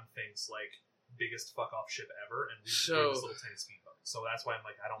dreadnought, John thinks like biggest fuck off ship ever, and we So- this little tiny speedboat. So that's why I'm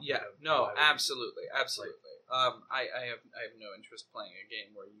like, I don't. Yeah, think of no, why would absolutely. I have no interest playing a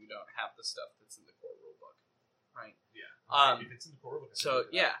game where you don't have the stuff that's in the core rulebook, right? we- Yeah. Um, if it's in the core, look, I So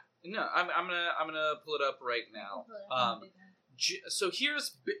can figure it out. no, I'm gonna pull it up right now. So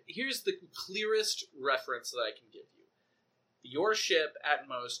here's the clearest reference that I can give you. Your ship at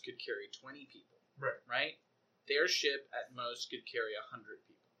most could carry 20 people, Right. right? Their ship at most could carry 100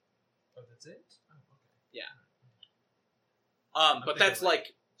 people. Oh, that's it. Oh, okay. But that's thinking,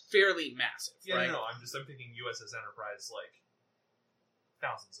 like fairly massive, Yeah, right? no. I'm thinking USS Enterprise, like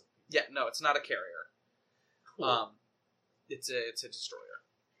thousands of people. Yeah, no, it's not a carrier. Cool. It's a destroyer.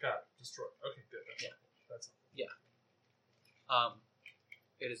 Got it. Destroyed. Okay, good. That's Yeah. helpful. That's helpful.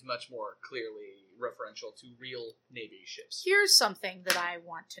 It is much more clearly referential to real Navy ships. Here's something that I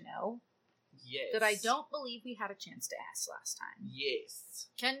want to know. Yes. that I don't believe we had a chance to ask last time. Yes.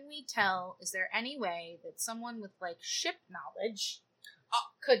 Can we tell, is there any way that someone with, like, ship knowledge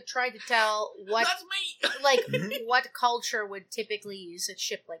could try to tell what, That's me! like, what culture would typically use a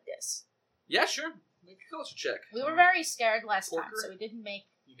ship like this? Yeah, sure. Make a culture check. We were very scared last time, Porker? so we didn't make...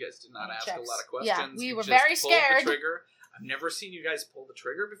 You guys did not Any ask checks. a lot of Yeah, questions. we You were just very pulled scared. The trigger. I've never seen you guys pull the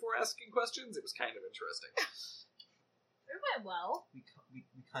trigger before asking questions. It was kind of interesting. It went well. We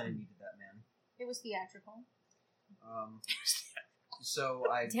kind of needed that, man. It was theatrical. So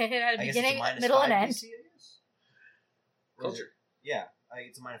I It had a I guess it's a beginning, minus middle, 5 and end. DC, I guess? Or is it- Culture. Yeah,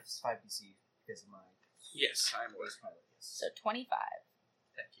 it's a minus 5 DC because of my Yes, I'm aware. voice pilot. Yes. So 25.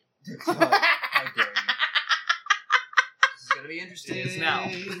 Thank you. How dare you? This is gonna be interesting. It is now.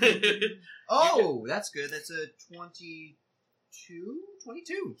 Oh, that's good. That's a 22?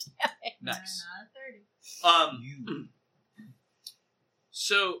 22. Nice. Not 30. You.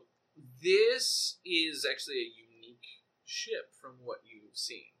 So this is actually a unique ship from what you've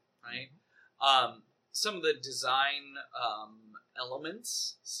seen, right? Some of the design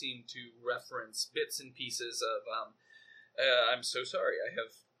elements seem to reference bits and pieces of. I'm so sorry, I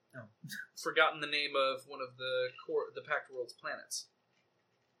have forgotten the name of one of the Pact World's planets.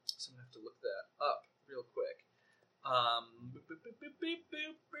 So I'm gonna have to look that up real quick.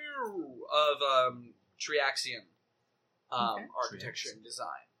 Of Triaxian architecture and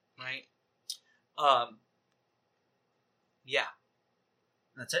design, right? Yeah,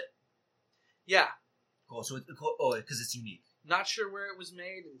 That's it? yeah. Cool. So, because it's unique. Not sure where it was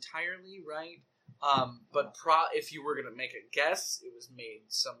made entirely, right? But if you were gonna make a guess, it was made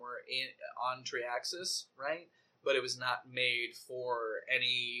somewhere on Triaxis, right? But it was not made for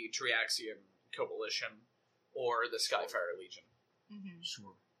any Triaxian coalition or the Skyfire Legion. Mm-hmm.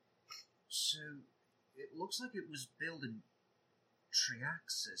 Sure. So, it looks like it was built in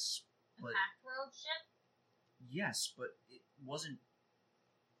Triaxis, A but Pact World ship? yes, but it wasn't.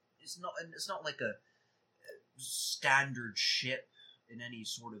 It's not like a standard ship in any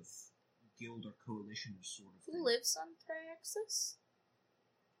sort of guild or coalition sort of thing. Who lives on Triaxis?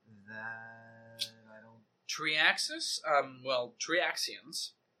 That I don't. Triaxis,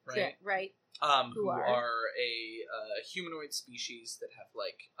 Triaxians, right? Yeah, right. Who are? are a humanoid species that have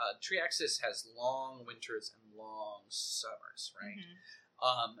Triaxis has long winters and long summers, right?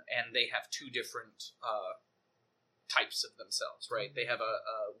 Mm-hmm. And they have two different types of themselves, right? They have a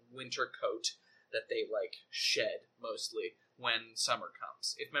winter coat that they shed mostly when summer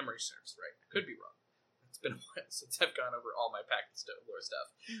comes, if memory serves right. I could be wrong. It's been a while since I've gone over all my Pact lore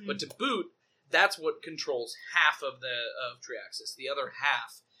stuff. Mm-hmm. But to boot, that's what controls half of Triaxis. The other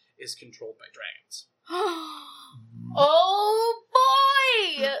half is controlled by dragons. Oh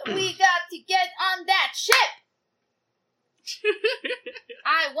boy! We got to get on that ship!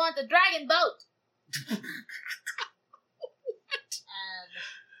 I want a dragon boat!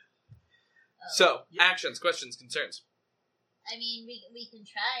 So, actions, questions, concerns. I mean, we can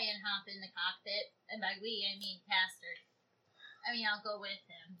try and hop in the cockpit, and by we, I mean Caster. I mean, I'll go with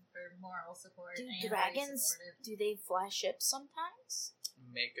him for moral support. Do I am very dragons, supportive. do they fly ships sometimes?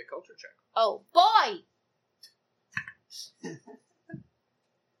 Make a culture check. Oh boy!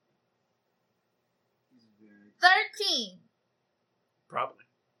 He's very 13! Probably.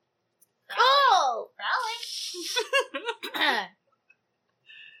 Oh! Probably.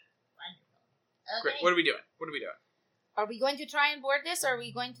 Wonderful. Okay. Great. What are we doing? Are we going to try and board this, or are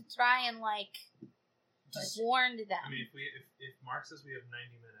we going to try and, warn them? I mean, if Mark says we have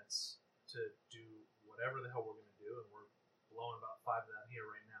 90 minutes to do whatever the hell we're going to do, and we're blowing about 5 down here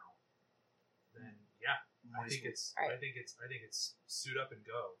right now, then yeah, I think it's Right. I think it's suit up and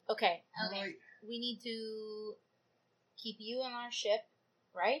go. Okay. Okay. We need to keep you on our ship,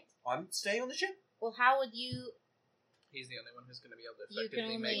 right? I'm staying on the ship. Well, how would you... He's the only one who's going to be able to You can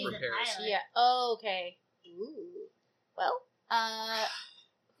effectively only- make repairs. Pilot. Yeah. Oh, okay. Ooh. Well,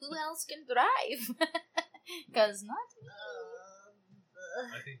 who else can drive? Because not me.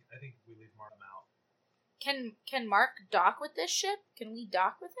 I think we leave Mark out. Can Mark dock with this ship? Can we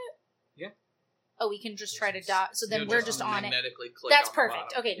dock with it? Yeah. Oh, we can just try to dock. So then You'll we're just on it. magnetically click That's on the perfect.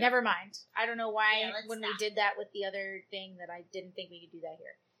 bottom. Okay, Yeah. never mind. I don't know why Yeah, let's when we dock. did that with the other thing that I didn't think we could do that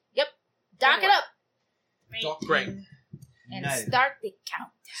here. Yep. Dock it Alright. up Great. Great. and No. start the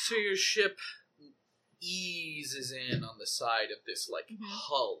count. So your ship eases in on the side of this Mhm.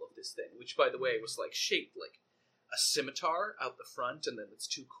 hull of this thing, which by the way was shaped like a scimitar out the front, and then its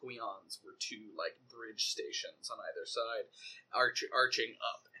two queons were two bridge stations on either side, arching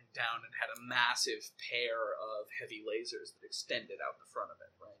up and down, and had a massive pair of heavy lasers that extended out the front of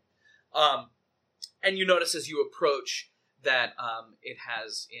it, right? And you notice as you approach that it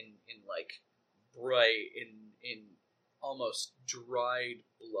has in bright in almost dried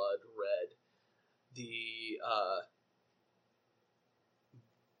blood red. The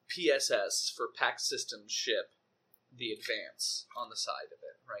PSS for Pax Systems ship, the Advance, on the side of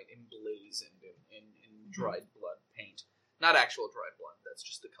it, right, emblazoned in dried blood paint. Not actual dried blood, that's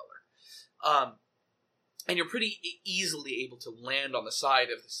just the color. And you're pretty easily able to land on the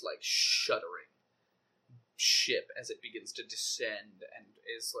side of this, like, shuddering ship as it begins to descend and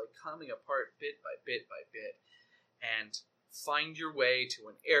is, like, coming apart bit by bit by bit, and find your way to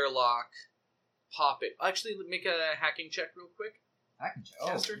an airlock, pop it. Actually, make a hacking check real quick. Hacking check?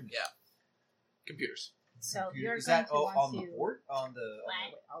 Caster? goodness. Yeah. Computers. So you're Is going that to want on to... the port? On the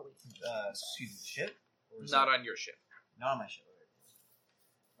excuse me, the ship? Or is Not it- on your ship. Not on my ship.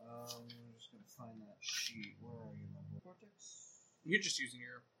 Okay. I'm just gonna find that sheet. Where are you, my boy? Cortex? You're just using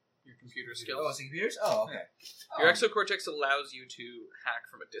your computer Oh, skills. it's the computers? Oh, okay. Your Oh, exocortex allows you to hack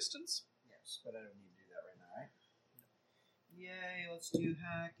from a distance. yes, but I don't need to do that right now, right? Yay, let's do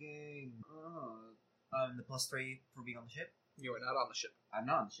hacking. The +3 for being on the ship? You are not on the ship. I'm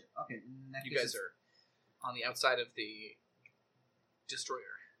not on the ship. Okay, in that You case guys are on the outside of the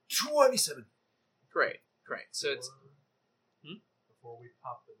destroyer. 27. Great. So it's Before we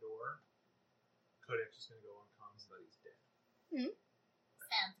pop the door, Kodiak's just gonna go on comms that he's dead.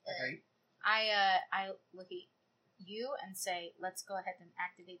 Sounds good. Okay. I look at you and say, let's go ahead and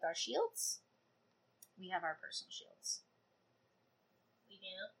activate our shields. We have our personal shields. We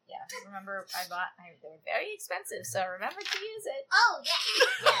do. Yeah, remember they were very expensive, so remember to use it. Oh, yeah.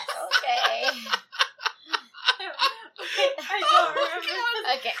 Yes. Okay. I don't remember.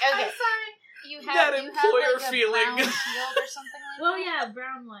 Okay. I'm sorry. You That have employer like a feeling. brown shield or something like Oh that? yeah,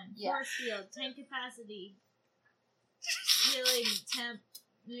 brown one. Yeah. Force field, tank capacity, healing temp.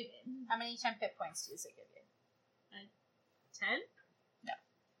 How many temp hit points does it give you? 10? No.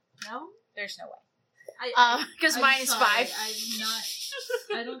 No? There's no way. Because mine is 5. I'm not.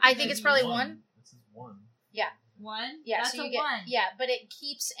 I don't. I think it's probably 1. This is 1. One. Yeah, That's so you a get 1. yeah, but it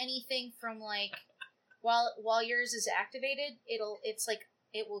keeps anything from like while yours is activated, it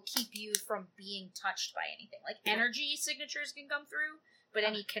will keep you from being touched by anything. Like energy signatures can come through, but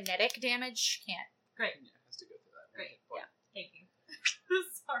any kinetic damage can't. Great. Yeah, it has to go through that. Great. Point. Thank you.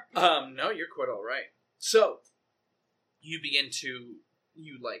 Sorry. No, you're quite all right. So you begin to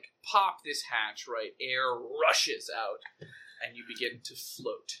pop this hatch, right? Air rushes out, and you begin to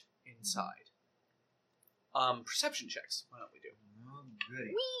float inside. Perception checks. Why don't we do? Oh,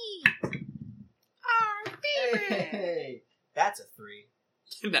 goody. Whee! Our favorite. Hey, that's a 3.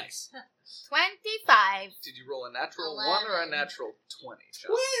 Nice. 25. Did you roll a natural 1 or a 11. natural 20,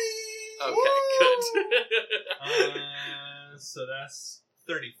 John? Okay, good. So that's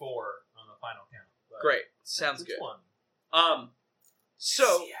 34 on the final count. But Great. Sounds that's good. One.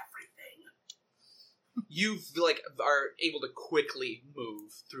 So you are able to quickly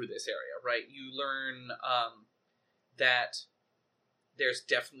move through this area, right? You learn that there's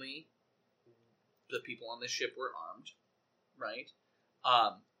definitely the people on this ship were armed, right?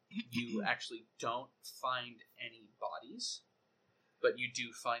 You actually don't find any bodies, but you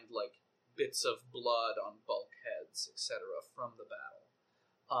do find bits of blood on bulkheads, etc., from the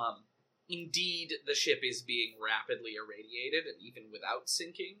battle. Indeed, the ship is being rapidly irradiated, and even without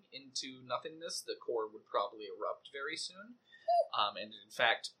sinking into nothingness, the core would probably erupt very soon. And in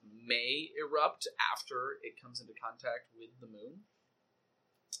fact, may erupt after it comes into contact with the moon.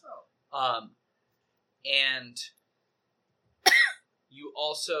 And you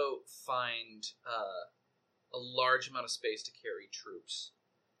also find a large amount of space to carry troops.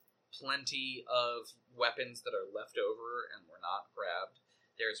 Plenty of weapons that are left over and were not grabbed.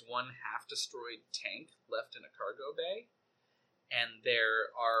 There's one half-destroyed tank left in a cargo bay, and there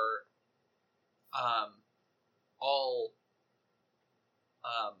are all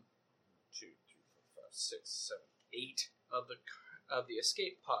 2, 3, 4, 5, 6, 7, 8 of the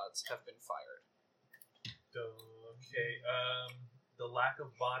escape pods have been fired. Okay. The lack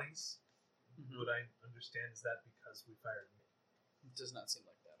of bodies. Would I understand? Is that because we fired? It does not seem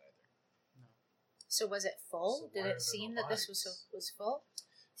like that either. No. So was it full? So Did why are it there seem no that this bodies? was full?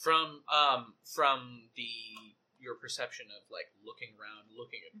 From your perception of looking around,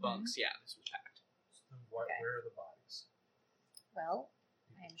 looking at bunks, yeah, this was packed. So then Okay. where are the bodies? Well,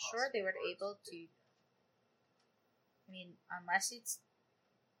 People I'm sure they were possibly able to. I mean, unless it's.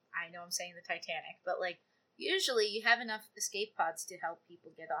 I know I'm saying the Titanic, but usually you have enough escape pods to help people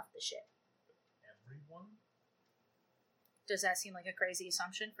get off the ship. Everyone? Does that seem like a crazy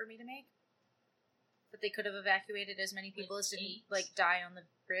assumption for me to make? That they could have evacuated as many people as didn't die on the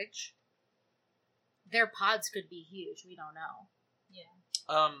bridge? Their pods could be huge. We don't know. Yeah.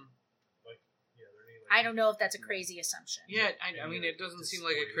 Like, yeah, I don't know if that's a crazy assumption. Yeah, I mean, it doesn't seem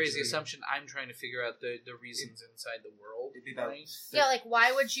like a crazy assumption. I'm trying to figure out the reasons inside the world. It'd be about right? Yeah, like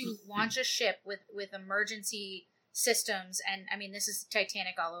why would you launch a ship with emergency systems? And I mean, this is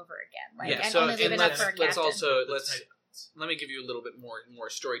Titanic all over again. Like, yeah, and so only leave enough for a captain. Let me give you a little bit more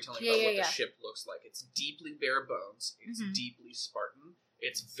storytelling Yeah, about yeah, what yeah. the ship looks like. It's deeply bare bones. It's Mhm. deeply Spartan.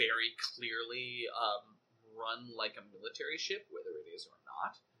 It's very clearly run like a military ship, whether it is or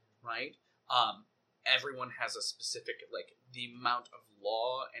not. Right? Everyone has a specific, like, the amount of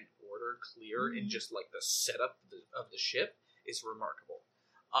law and order clear in just like the setup of the ship is remarkable.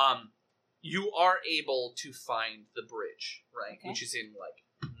 You are able to find the bridge, right? Okay. Which is in like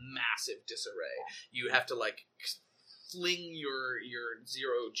massive disarray. You have to like fling your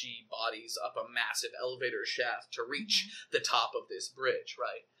 0G bodies up a massive elevator shaft to reach the top of this bridge,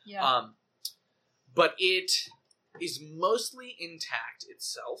 right? Yeah. But it is mostly intact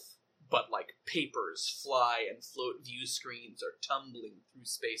itself, but like papers fly and float, view screens are tumbling through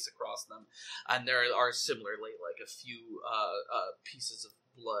space across them, and there are similarly like a few pieces of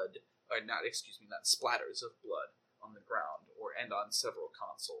blood, or not splatters of blood on the ground and on several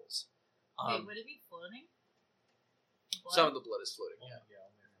consoles. Wait, would it be floating? Blood? Some of the blood is floating. Yeah,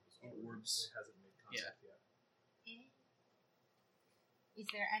 in orbs. It hasn't made contact yet. Is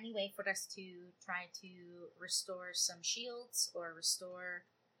there any way for us to try to restore some shields or restore,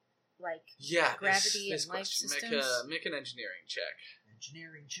 like, Yeah, gravity this and life question. systems? Make an engineering check.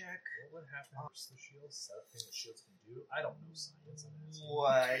 Engineering check. What would happen if the shields? Is that a thing that shields can do? I don't know science.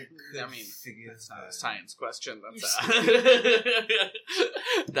 What could I mean, figure That's not a that? science question.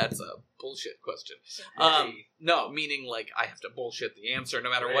 That's a bullshit question. No, meaning like I have to bullshit the answer no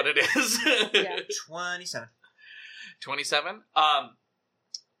matter what it is. Yeah. 27. 27.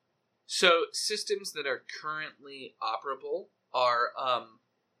 So systems that are currently operable are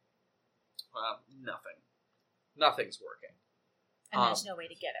nothing. Nothing's working. And there's no way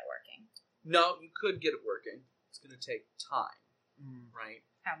to get it working. No, you could get it working. It's going to take time, right?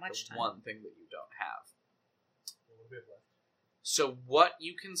 How much The time? one thing that you don't have. A little bit left. So what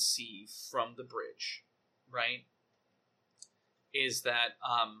you can see from the bridge, right, is that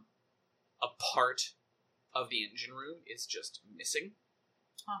a part of the engine room is just missing.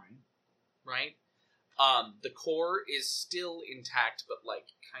 Right? The core is still intact, but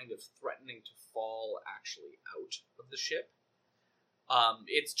like kind of threatening to fall actually out of the ship.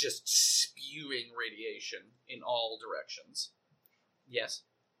 It's just spewing radiation in all directions. Yes?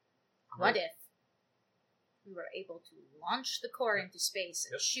 What if we were able to launch the core into space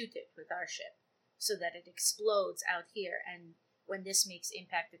and shoot it with our ship so that it explodes out here, and when this makes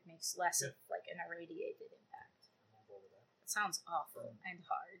impact, it makes less of like an irradiated impact? It sounds awful and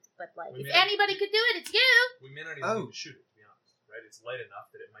hard, but like, if anybody could do it, it's you! We may not even need to shoot it, to be honest. Right? It's light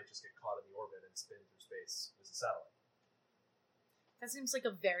enough that it might just get caught in the orbit and spin through space as a satellite. That seems like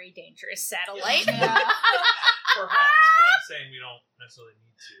a very dangerous satellite. Perhaps, but I'm saying we don't necessarily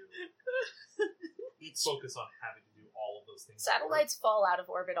need to focus on having to do all of those things. Satellites fall out of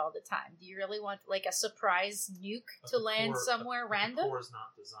orbit all the time. Do you really want like a surprise nuke to land somewhere random? The core is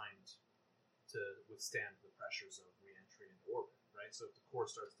not designed to withstand the pressures of re-entry into orbit, right? So if the core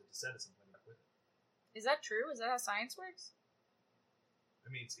starts to descend at some point, back with it. Is that true? Is that how science works? I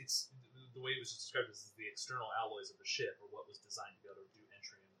mean, it's the way it was just described is the external alloys of the ship are what was designed to be able to do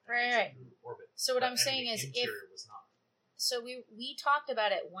entry and exit through orbit. So what I'm saying is, the interior was not. So we talked about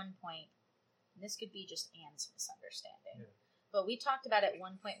at one point, and this could be just Anne's misunderstanding, but we talked about at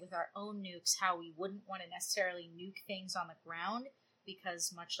one point with our own nukes how we wouldn't want to necessarily nuke things on the ground because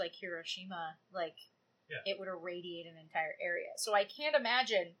much like Hiroshima, like it would irradiate an entire area. So I can't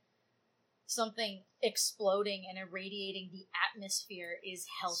imagine something exploding and irradiating the atmosphere is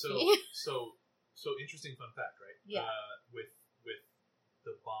healthy. So interesting fun fact, right? Yeah. With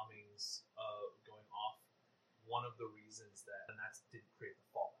the bombings going off, one of the reasons that didn't create the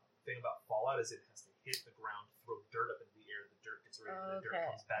fallout. The thing about fallout is it has to hit the ground, throw dirt up into the air, the dirt gets irradiated, the dirt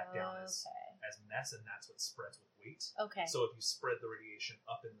comes back down as mess, and that's what spreads with weight. Okay. So if you spread the radiation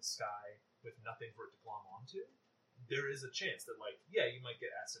up in the sky with nothing for it to glom onto, there is a chance that, like, you might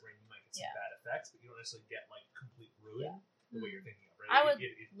get acid rain, you might get some bad effects, but you don't necessarily get, like, complete ruin the way you're thinking of, right? I would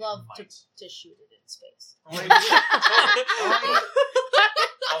love to shoot it in space.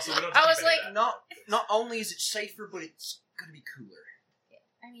 Also, we don't I was like, not only is it safer, but it's going to be cooler. Yeah,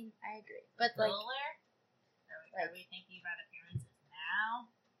 I mean, I agree. But, like... Are we thinking about appearances now?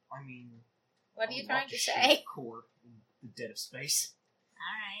 I mean... What are you trying to shoot say? Core in the dead of space.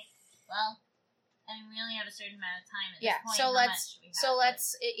 Alright. Well, I mean, we only have a certain amount of time at Yeah, this point. so How let's much we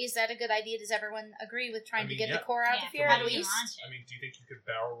have? is that a good idea? Does everyone agree with trying I mean, to get yeah. the core out Yeah, of here how at do we least? launch it? I mean, do you think you could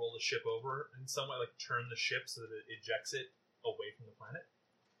barrel roll the ship over in some way, like turn the ship so that it ejects it away from the planet?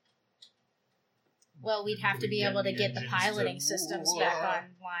 Well, we'd have to be able to get the piloting systems back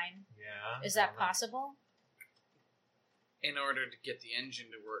online. Yeah. Is that possible? In order to get the engine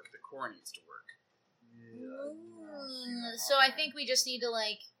to work, the core needs to work. So I think we just need to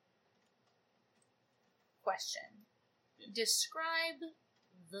question. Describe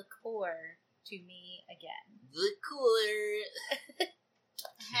the core to me again. The core.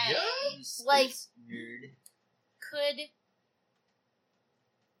 Hey, Like- nerd. Could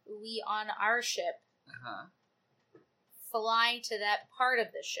we on our ship Uh-huh. fly to that part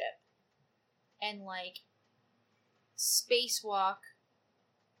of the ship and spacewalk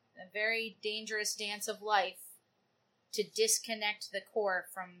a very dangerous dance of life to disconnect the core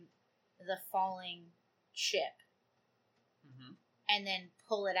from the falling ship Mm-hmm. and then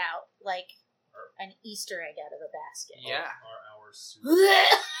pull it out like an Easter egg out of a basket? Yeah. Are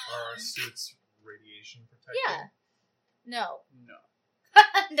our suits radiation protected? Yeah. No. No.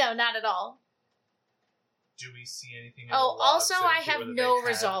 No, not at all. Do we see anything? In Oh, the logs also that I indicate have whether no they had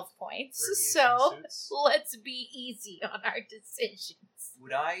resolve points, radiation so suits? let's be easy on our decisions.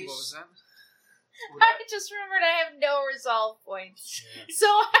 Would I? What was that? Would I just remembered I have no resolve points, Yeah. so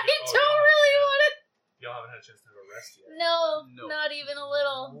I Oh, don't yeah. really want Y'all haven't had a chance to have a rest yet. to. No, No. not even a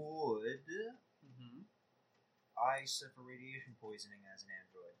little. Would Mm-hmm. I suffer radiation poisoning as an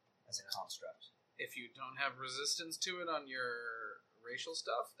android, as a construct? If you don't have resistance to it on your racial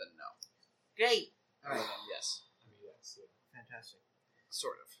stuff, then no. Great. Or then yes. I mean, yes. Yeah. Fantastic.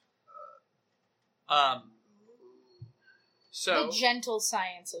 Sort of. So, The gentle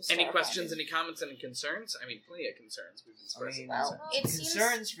science of any starfinding. questions, any comments, any concerns? I mean, plenty of concerns. We've been expressing Well, concerns. it seems-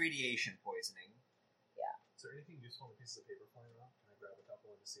 concerns radiation poisoning. Is there anything useful in the pieces of paper flying around? Can I grab a couple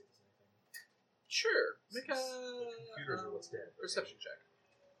and just see if there's anything? Sure. Make a The computers are what's dead. perception check.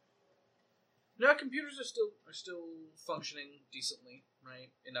 No, computers are still functioning decently, right?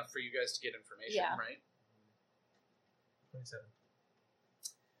 Enough for you guys to get information, Yeah. right? 27.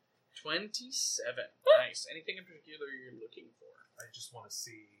 27. Nice. Anything in particular you're looking for? I just want to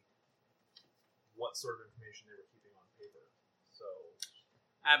see what sort of information they were keeping on paper. So,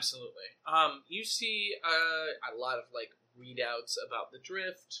 Absolutely. You see a lot of readouts about the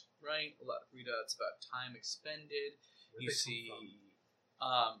drift, right? A lot of readouts about time expended. where You they come see,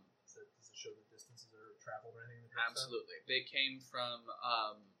 from? Does it show the distances that are traveled or anything? Like absolutely, they came from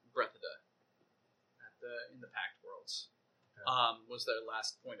Brethida in the Pact Worlds. Okay. Was their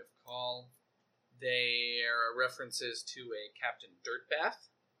last point of call. There are references to a Captain Dirtbath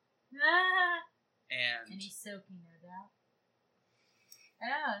Ah, and and he's soaking, no doubt.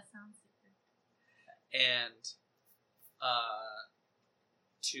 Oh, it sounds super. and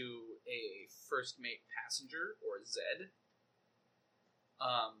to a first mate passenger or Zed.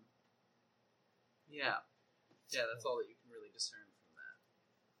 Yeah, that's all that you can really discern from that.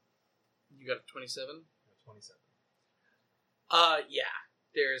 You got a 27? 27. Yeah.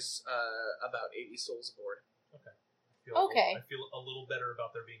 There's about 80 souls aboard. Okay. I feel a little better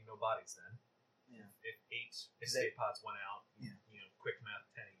about there being no bodies then. Yeah. If 8 escape pods went out, Yeah. Quick math,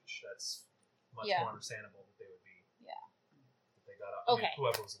 10 each. That's much Yeah. more understandable that they would be. Yeah. That they got out. Okay.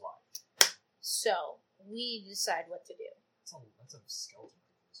 Whoever was alive. So we decide what to do. That's a skeleton.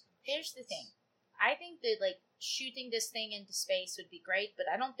 Here's the thing. I think that shooting this thing into space would be great, but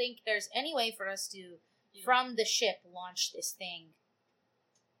I don't think there's any way for us to, from the ship, launch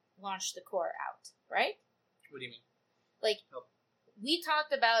the core out, right? What do you mean? We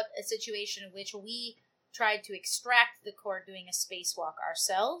talked about a situation in which we tried to extract the core doing a spacewalk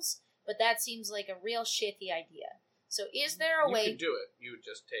ourselves, but that seems like a real shitty idea. So is there a You way... could do it. You would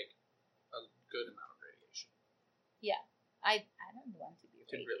just take a good amount of radiation. I don't want to be It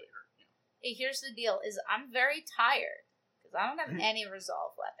could radiated. really hurt you. Hey, here's the deal, is I'm very tired, because I don't have any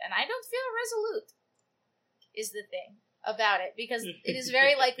resolve left, and I don't feel resolute, is the thing about it, because it is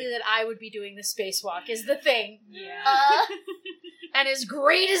very likely that I would be doing the spacewalk, is the thing. Yeah. And as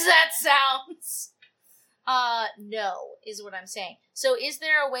great as that sounds, no, is what I'm saying. So is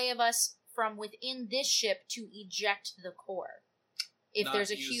there a way of us, from within this ship, to eject the core? If Not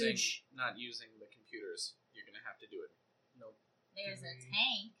there's a using- huge... Not using the computers, you're going to have to do it. No. There's a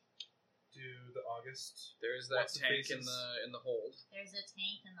tank. Do the August. There's that What's the tank in faces? the hold. There's a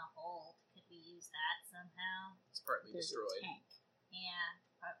tank in the hold. Could we use that somehow? It's partly There's a destroyed. tank. Yeah.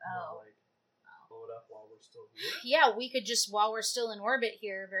 Not, blow it up while we're still here. Yeah, we could just, while we're still in orbit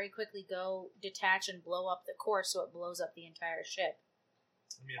here, very quickly go detach and blow up the core so it blows up the entire ship.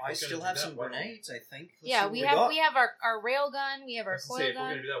 mean, if I we're still gonna have do that, some why don't grenades, I think. Let's Yeah, see what we got. have our rail gun, we have I our was gonna coil say, if we're gun.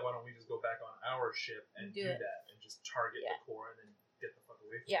 gonna do that, why don't we just go back on our ship and Do do it. that and just target Yeah. the core and then get the fuck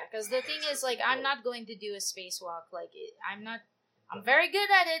away from Yeah, it? because the thing is, like, I'm not going to do a spacewalk. Like, I'm very good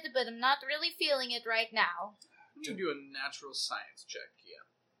at it, but I'm not really feeling it right now. You can do a natural science check, yeah.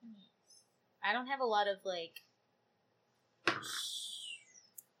 I don't have a lot of, like,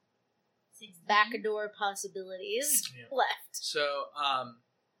 16. backdoor possibilities Yeah. left. So,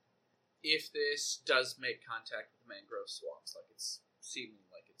 if this does make contact with mangrove swamps, like it's seeming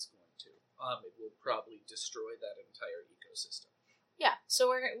like it's going to, it will probably destroy that entire ecosystem. Yeah,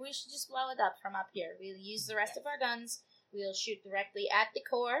 so we should just blow it up from up here. We'll use the rest of our guns. We'll shoot directly at the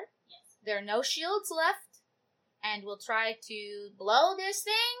core. Yes. There are no shields left. And we'll try to blow this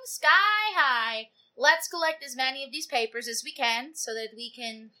thing sky high. Let's collect as many of these papers as we can so that we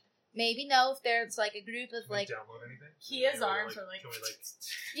can maybe know if there's like a group of Can we like... download anything? Kia's Can we, arms are like- Can we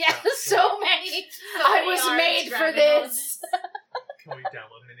Yeah, so many. I was arms made for grabbing this. Can we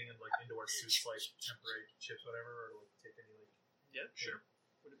download anything into our suits, like temporary chips, whatever, or like take any like? Yeah, sure.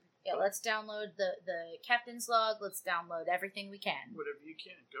 Yeah, let's download the captain's log. Let's download everything we can. Whatever you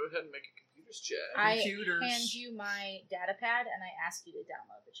can. Go ahead and make a computer's check. I Computers. hand you my data pad and I ask you to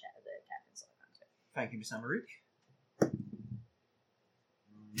download the captain's log onto it. Thank you, Miss Amarik.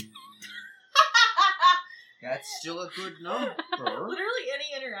 That's still a good number. Literally any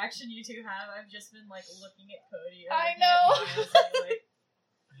interaction you two have, I've just been like looking at Cody. And I looking know. at Miles and, like,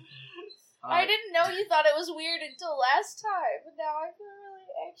 I didn't know you thought it was weird until last time, but now I feel really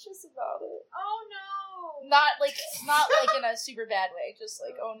anxious about it. oh no! Not like in a super bad way, just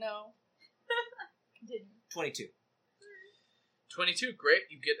like, oh no. Continue. 22. 22, great.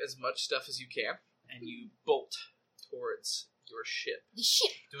 You get as much stuff as you can, and you bolt towards your ship. The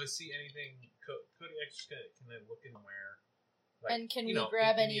ship. Do I see anything? Cody, can I look in where? And can you we know,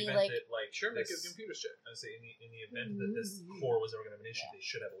 grab in the any, event like- that, Sure, make a this- computer's check. I would say in the event that this core was ever going to have an issue, they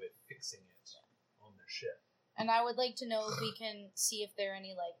should have a way of fixing it on their ship. And I would like to know if we can see if there are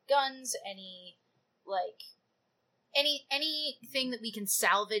any like guns, any like anything that we can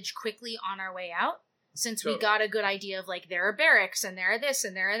salvage quickly on our way out. Since we Totally. got a good idea of like there are barracks and there are this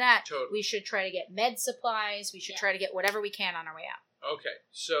and there are that, Totally. we should try to get med supplies. We should try to get whatever we can on our way out. Okay,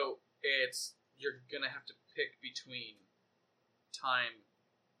 so you're gonna have to pick between time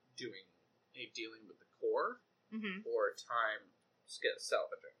dealing with the core Mm-hmm. or time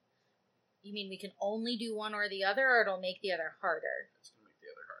salvaging. You mean we can only do one or the other, or it'll make the other harder? It's gonna make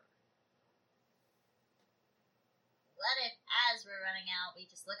the other harder. What if, as we're running out, we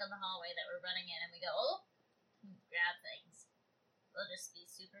just look on the hallway that we're running in and we go, grab things. We'll just be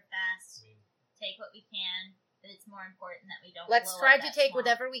super fast, take what we can, but it's more important that we don't Let's blow try up to that take swamp.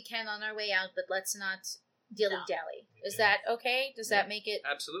 whatever we can on our way out, but let's not dilly-dally. Is that okay? Does that make it...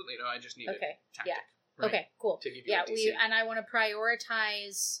 Absolutely, no. I just need Okay, a tactic. yeah. Okay, cool. To give you Yeah, a DC. and I want to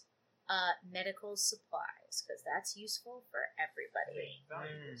prioritize medical supplies, because that's useful for everybody.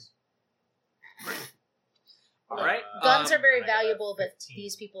 All right. Guns are very and I got a valuable, but 15.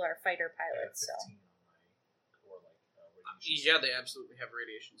 these people are fighter I got pilots, so... 15 on my core, radiation. Yeah, they absolutely have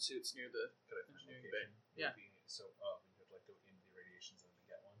radiation suits near the. Could I find engineering location? bay. Yeah. So, we have to go into the radiation zone to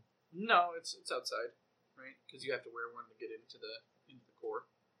get one. No, it's outside, right? Because you have to wear one to get into the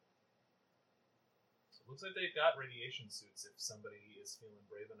core. So it looks like they've got radiation suits if somebody is feeling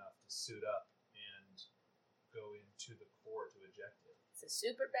brave enough to suit up and go into the core to eject it. It's a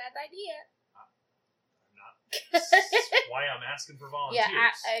super bad idea. I'm not. That's why I'm asking for volunteers.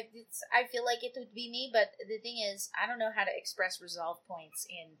 Yeah, I feel like it would be me, but the thing is, I don't know how to express resolve points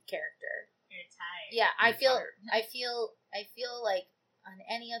in character. You're tired. Yeah, I You're feel like on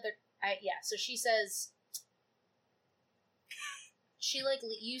any other. So she says. She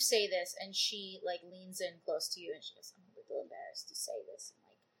you say this, and she leans in close to you, and she goes, "I'm a little embarrassed to say this, and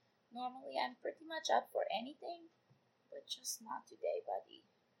normally I'm pretty much up for anything, but just not today, buddy.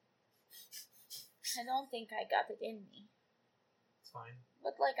 I don't think I got it in me, It's fine.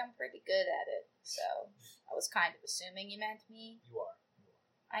 but I'm pretty good at it, so I was kind of assuming you meant me. You are.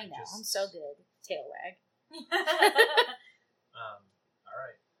 I know, I'm so good. Tail wag. All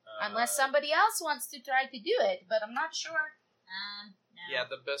right. Unless somebody else wants to try to do it, but I'm not sure. No. Yeah,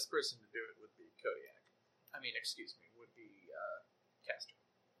 the best person to do it would be Kodiak. Would be Castor.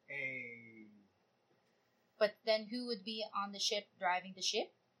 Hey. But then who would be on the ship driving the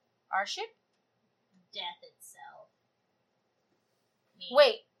ship? Our ship? Death itself. Me.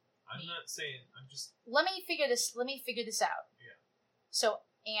 Wait, I'm not saying. I'm just. let me figure this out. Yeah. So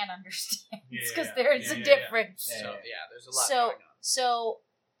Anne understands, Yeah, because yeah, there's yeah, a yeah, difference. Yeah. So yeah, there's a lot So going on. so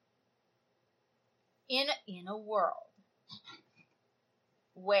in a world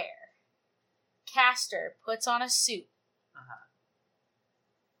where Caster puts on a suit,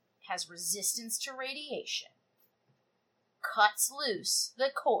 has resistance to radiation, cuts loose the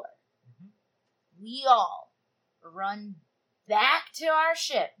core. We all run back to our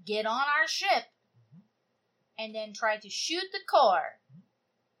ship, get on our ship, and then try to shoot the core.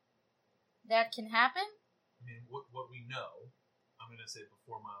 That can happen? I mean, what we know, I'm going to say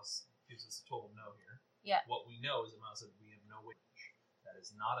before Miles gives us a total no here. Yeah. What we know is that Miles said we have no way. That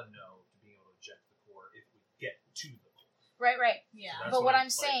is not a no to being able to eject the core if we get to the core. Right. Yeah. So that's But what I'm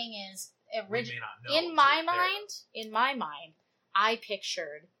like, saying is, we may not know in my mind, I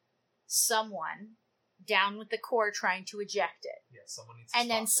pictured someone down with the core trying to eject it. Yeah, someone needs to And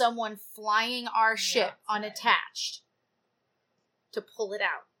then stop it. someone flying our ship Yeah, unattached to pull it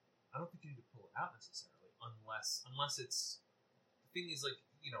out. I don't think you need to pull it out necessarily, unless it's the thing is like,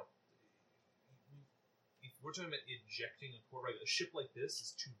 you know, if we're talking about ejecting a core, right? A ship like this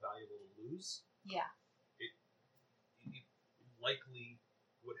is too valuable to lose. Yeah. It likely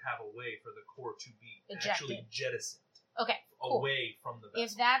would have a way for the core to be Ejected. actually jettisoned Okay, cool. away from the vessel.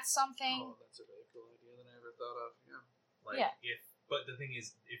 If that's something... Oh, that's a really cool idea that I never thought of. Yeah. Like but the thing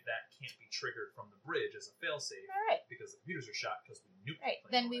is, if that can't be triggered from the bridge as a failsafe, Alright. because the computers are shot because we nuked the Right,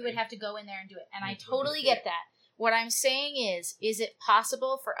 plane then we would already. have to go in there and do it. And I Which would be totally cool. get that. What I'm saying is it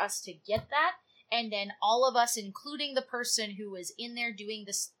possible for us to get that, and then all of us, including the person who was in there doing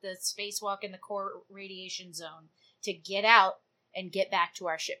the spacewalk in the core radiation zone, to get out and get back to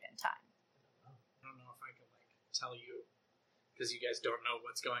our ship in time? I don't know if I could tell you because you guys don't know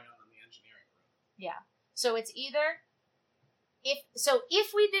what's going on in the engineering room. Yeah. So it's either... If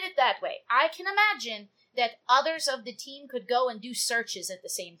we did it that way, I can imagine that others of the team could go and do searches at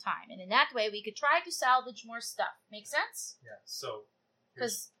the same time. And in that way, we could try to salvage more stuff. Make sense? Yeah, so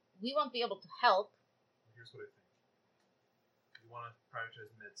Because we won't be able to help. here's what I think. You want to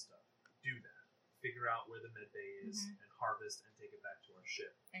prioritize med stuff. Do that. Figure out where the med bay is and harvest and take it back to our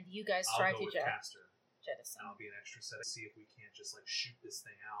ship. And you guys I'll try go to with Caster. jettison. And I'll be an extra set. See if we can't just shoot this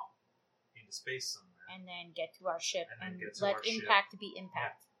thing out into space somewhere. And then get to our ship And then and get to let our ship. impact be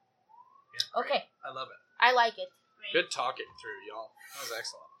impact. Yeah. Okay, I love it. I like it. Good talking through, y'all. That was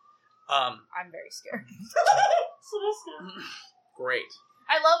excellent. I'm very scared. Great.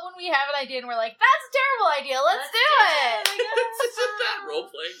 I love when we have an idea and we're like, that's a terrible idea, let's do it! Isn't that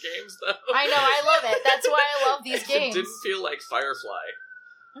role-playing games, though? I know, I love it. That's why I love these If games. it didn't feel like Firefly,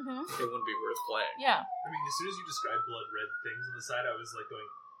 Mm-hmm. it wouldn't be worth playing. Yeah. I mean, as soon as you described blood red things on the side, I was going,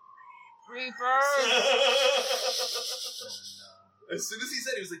 Reapers! As soon as he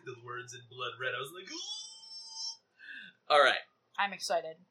said it was the words in blood red, I was like, All right. I'm excited.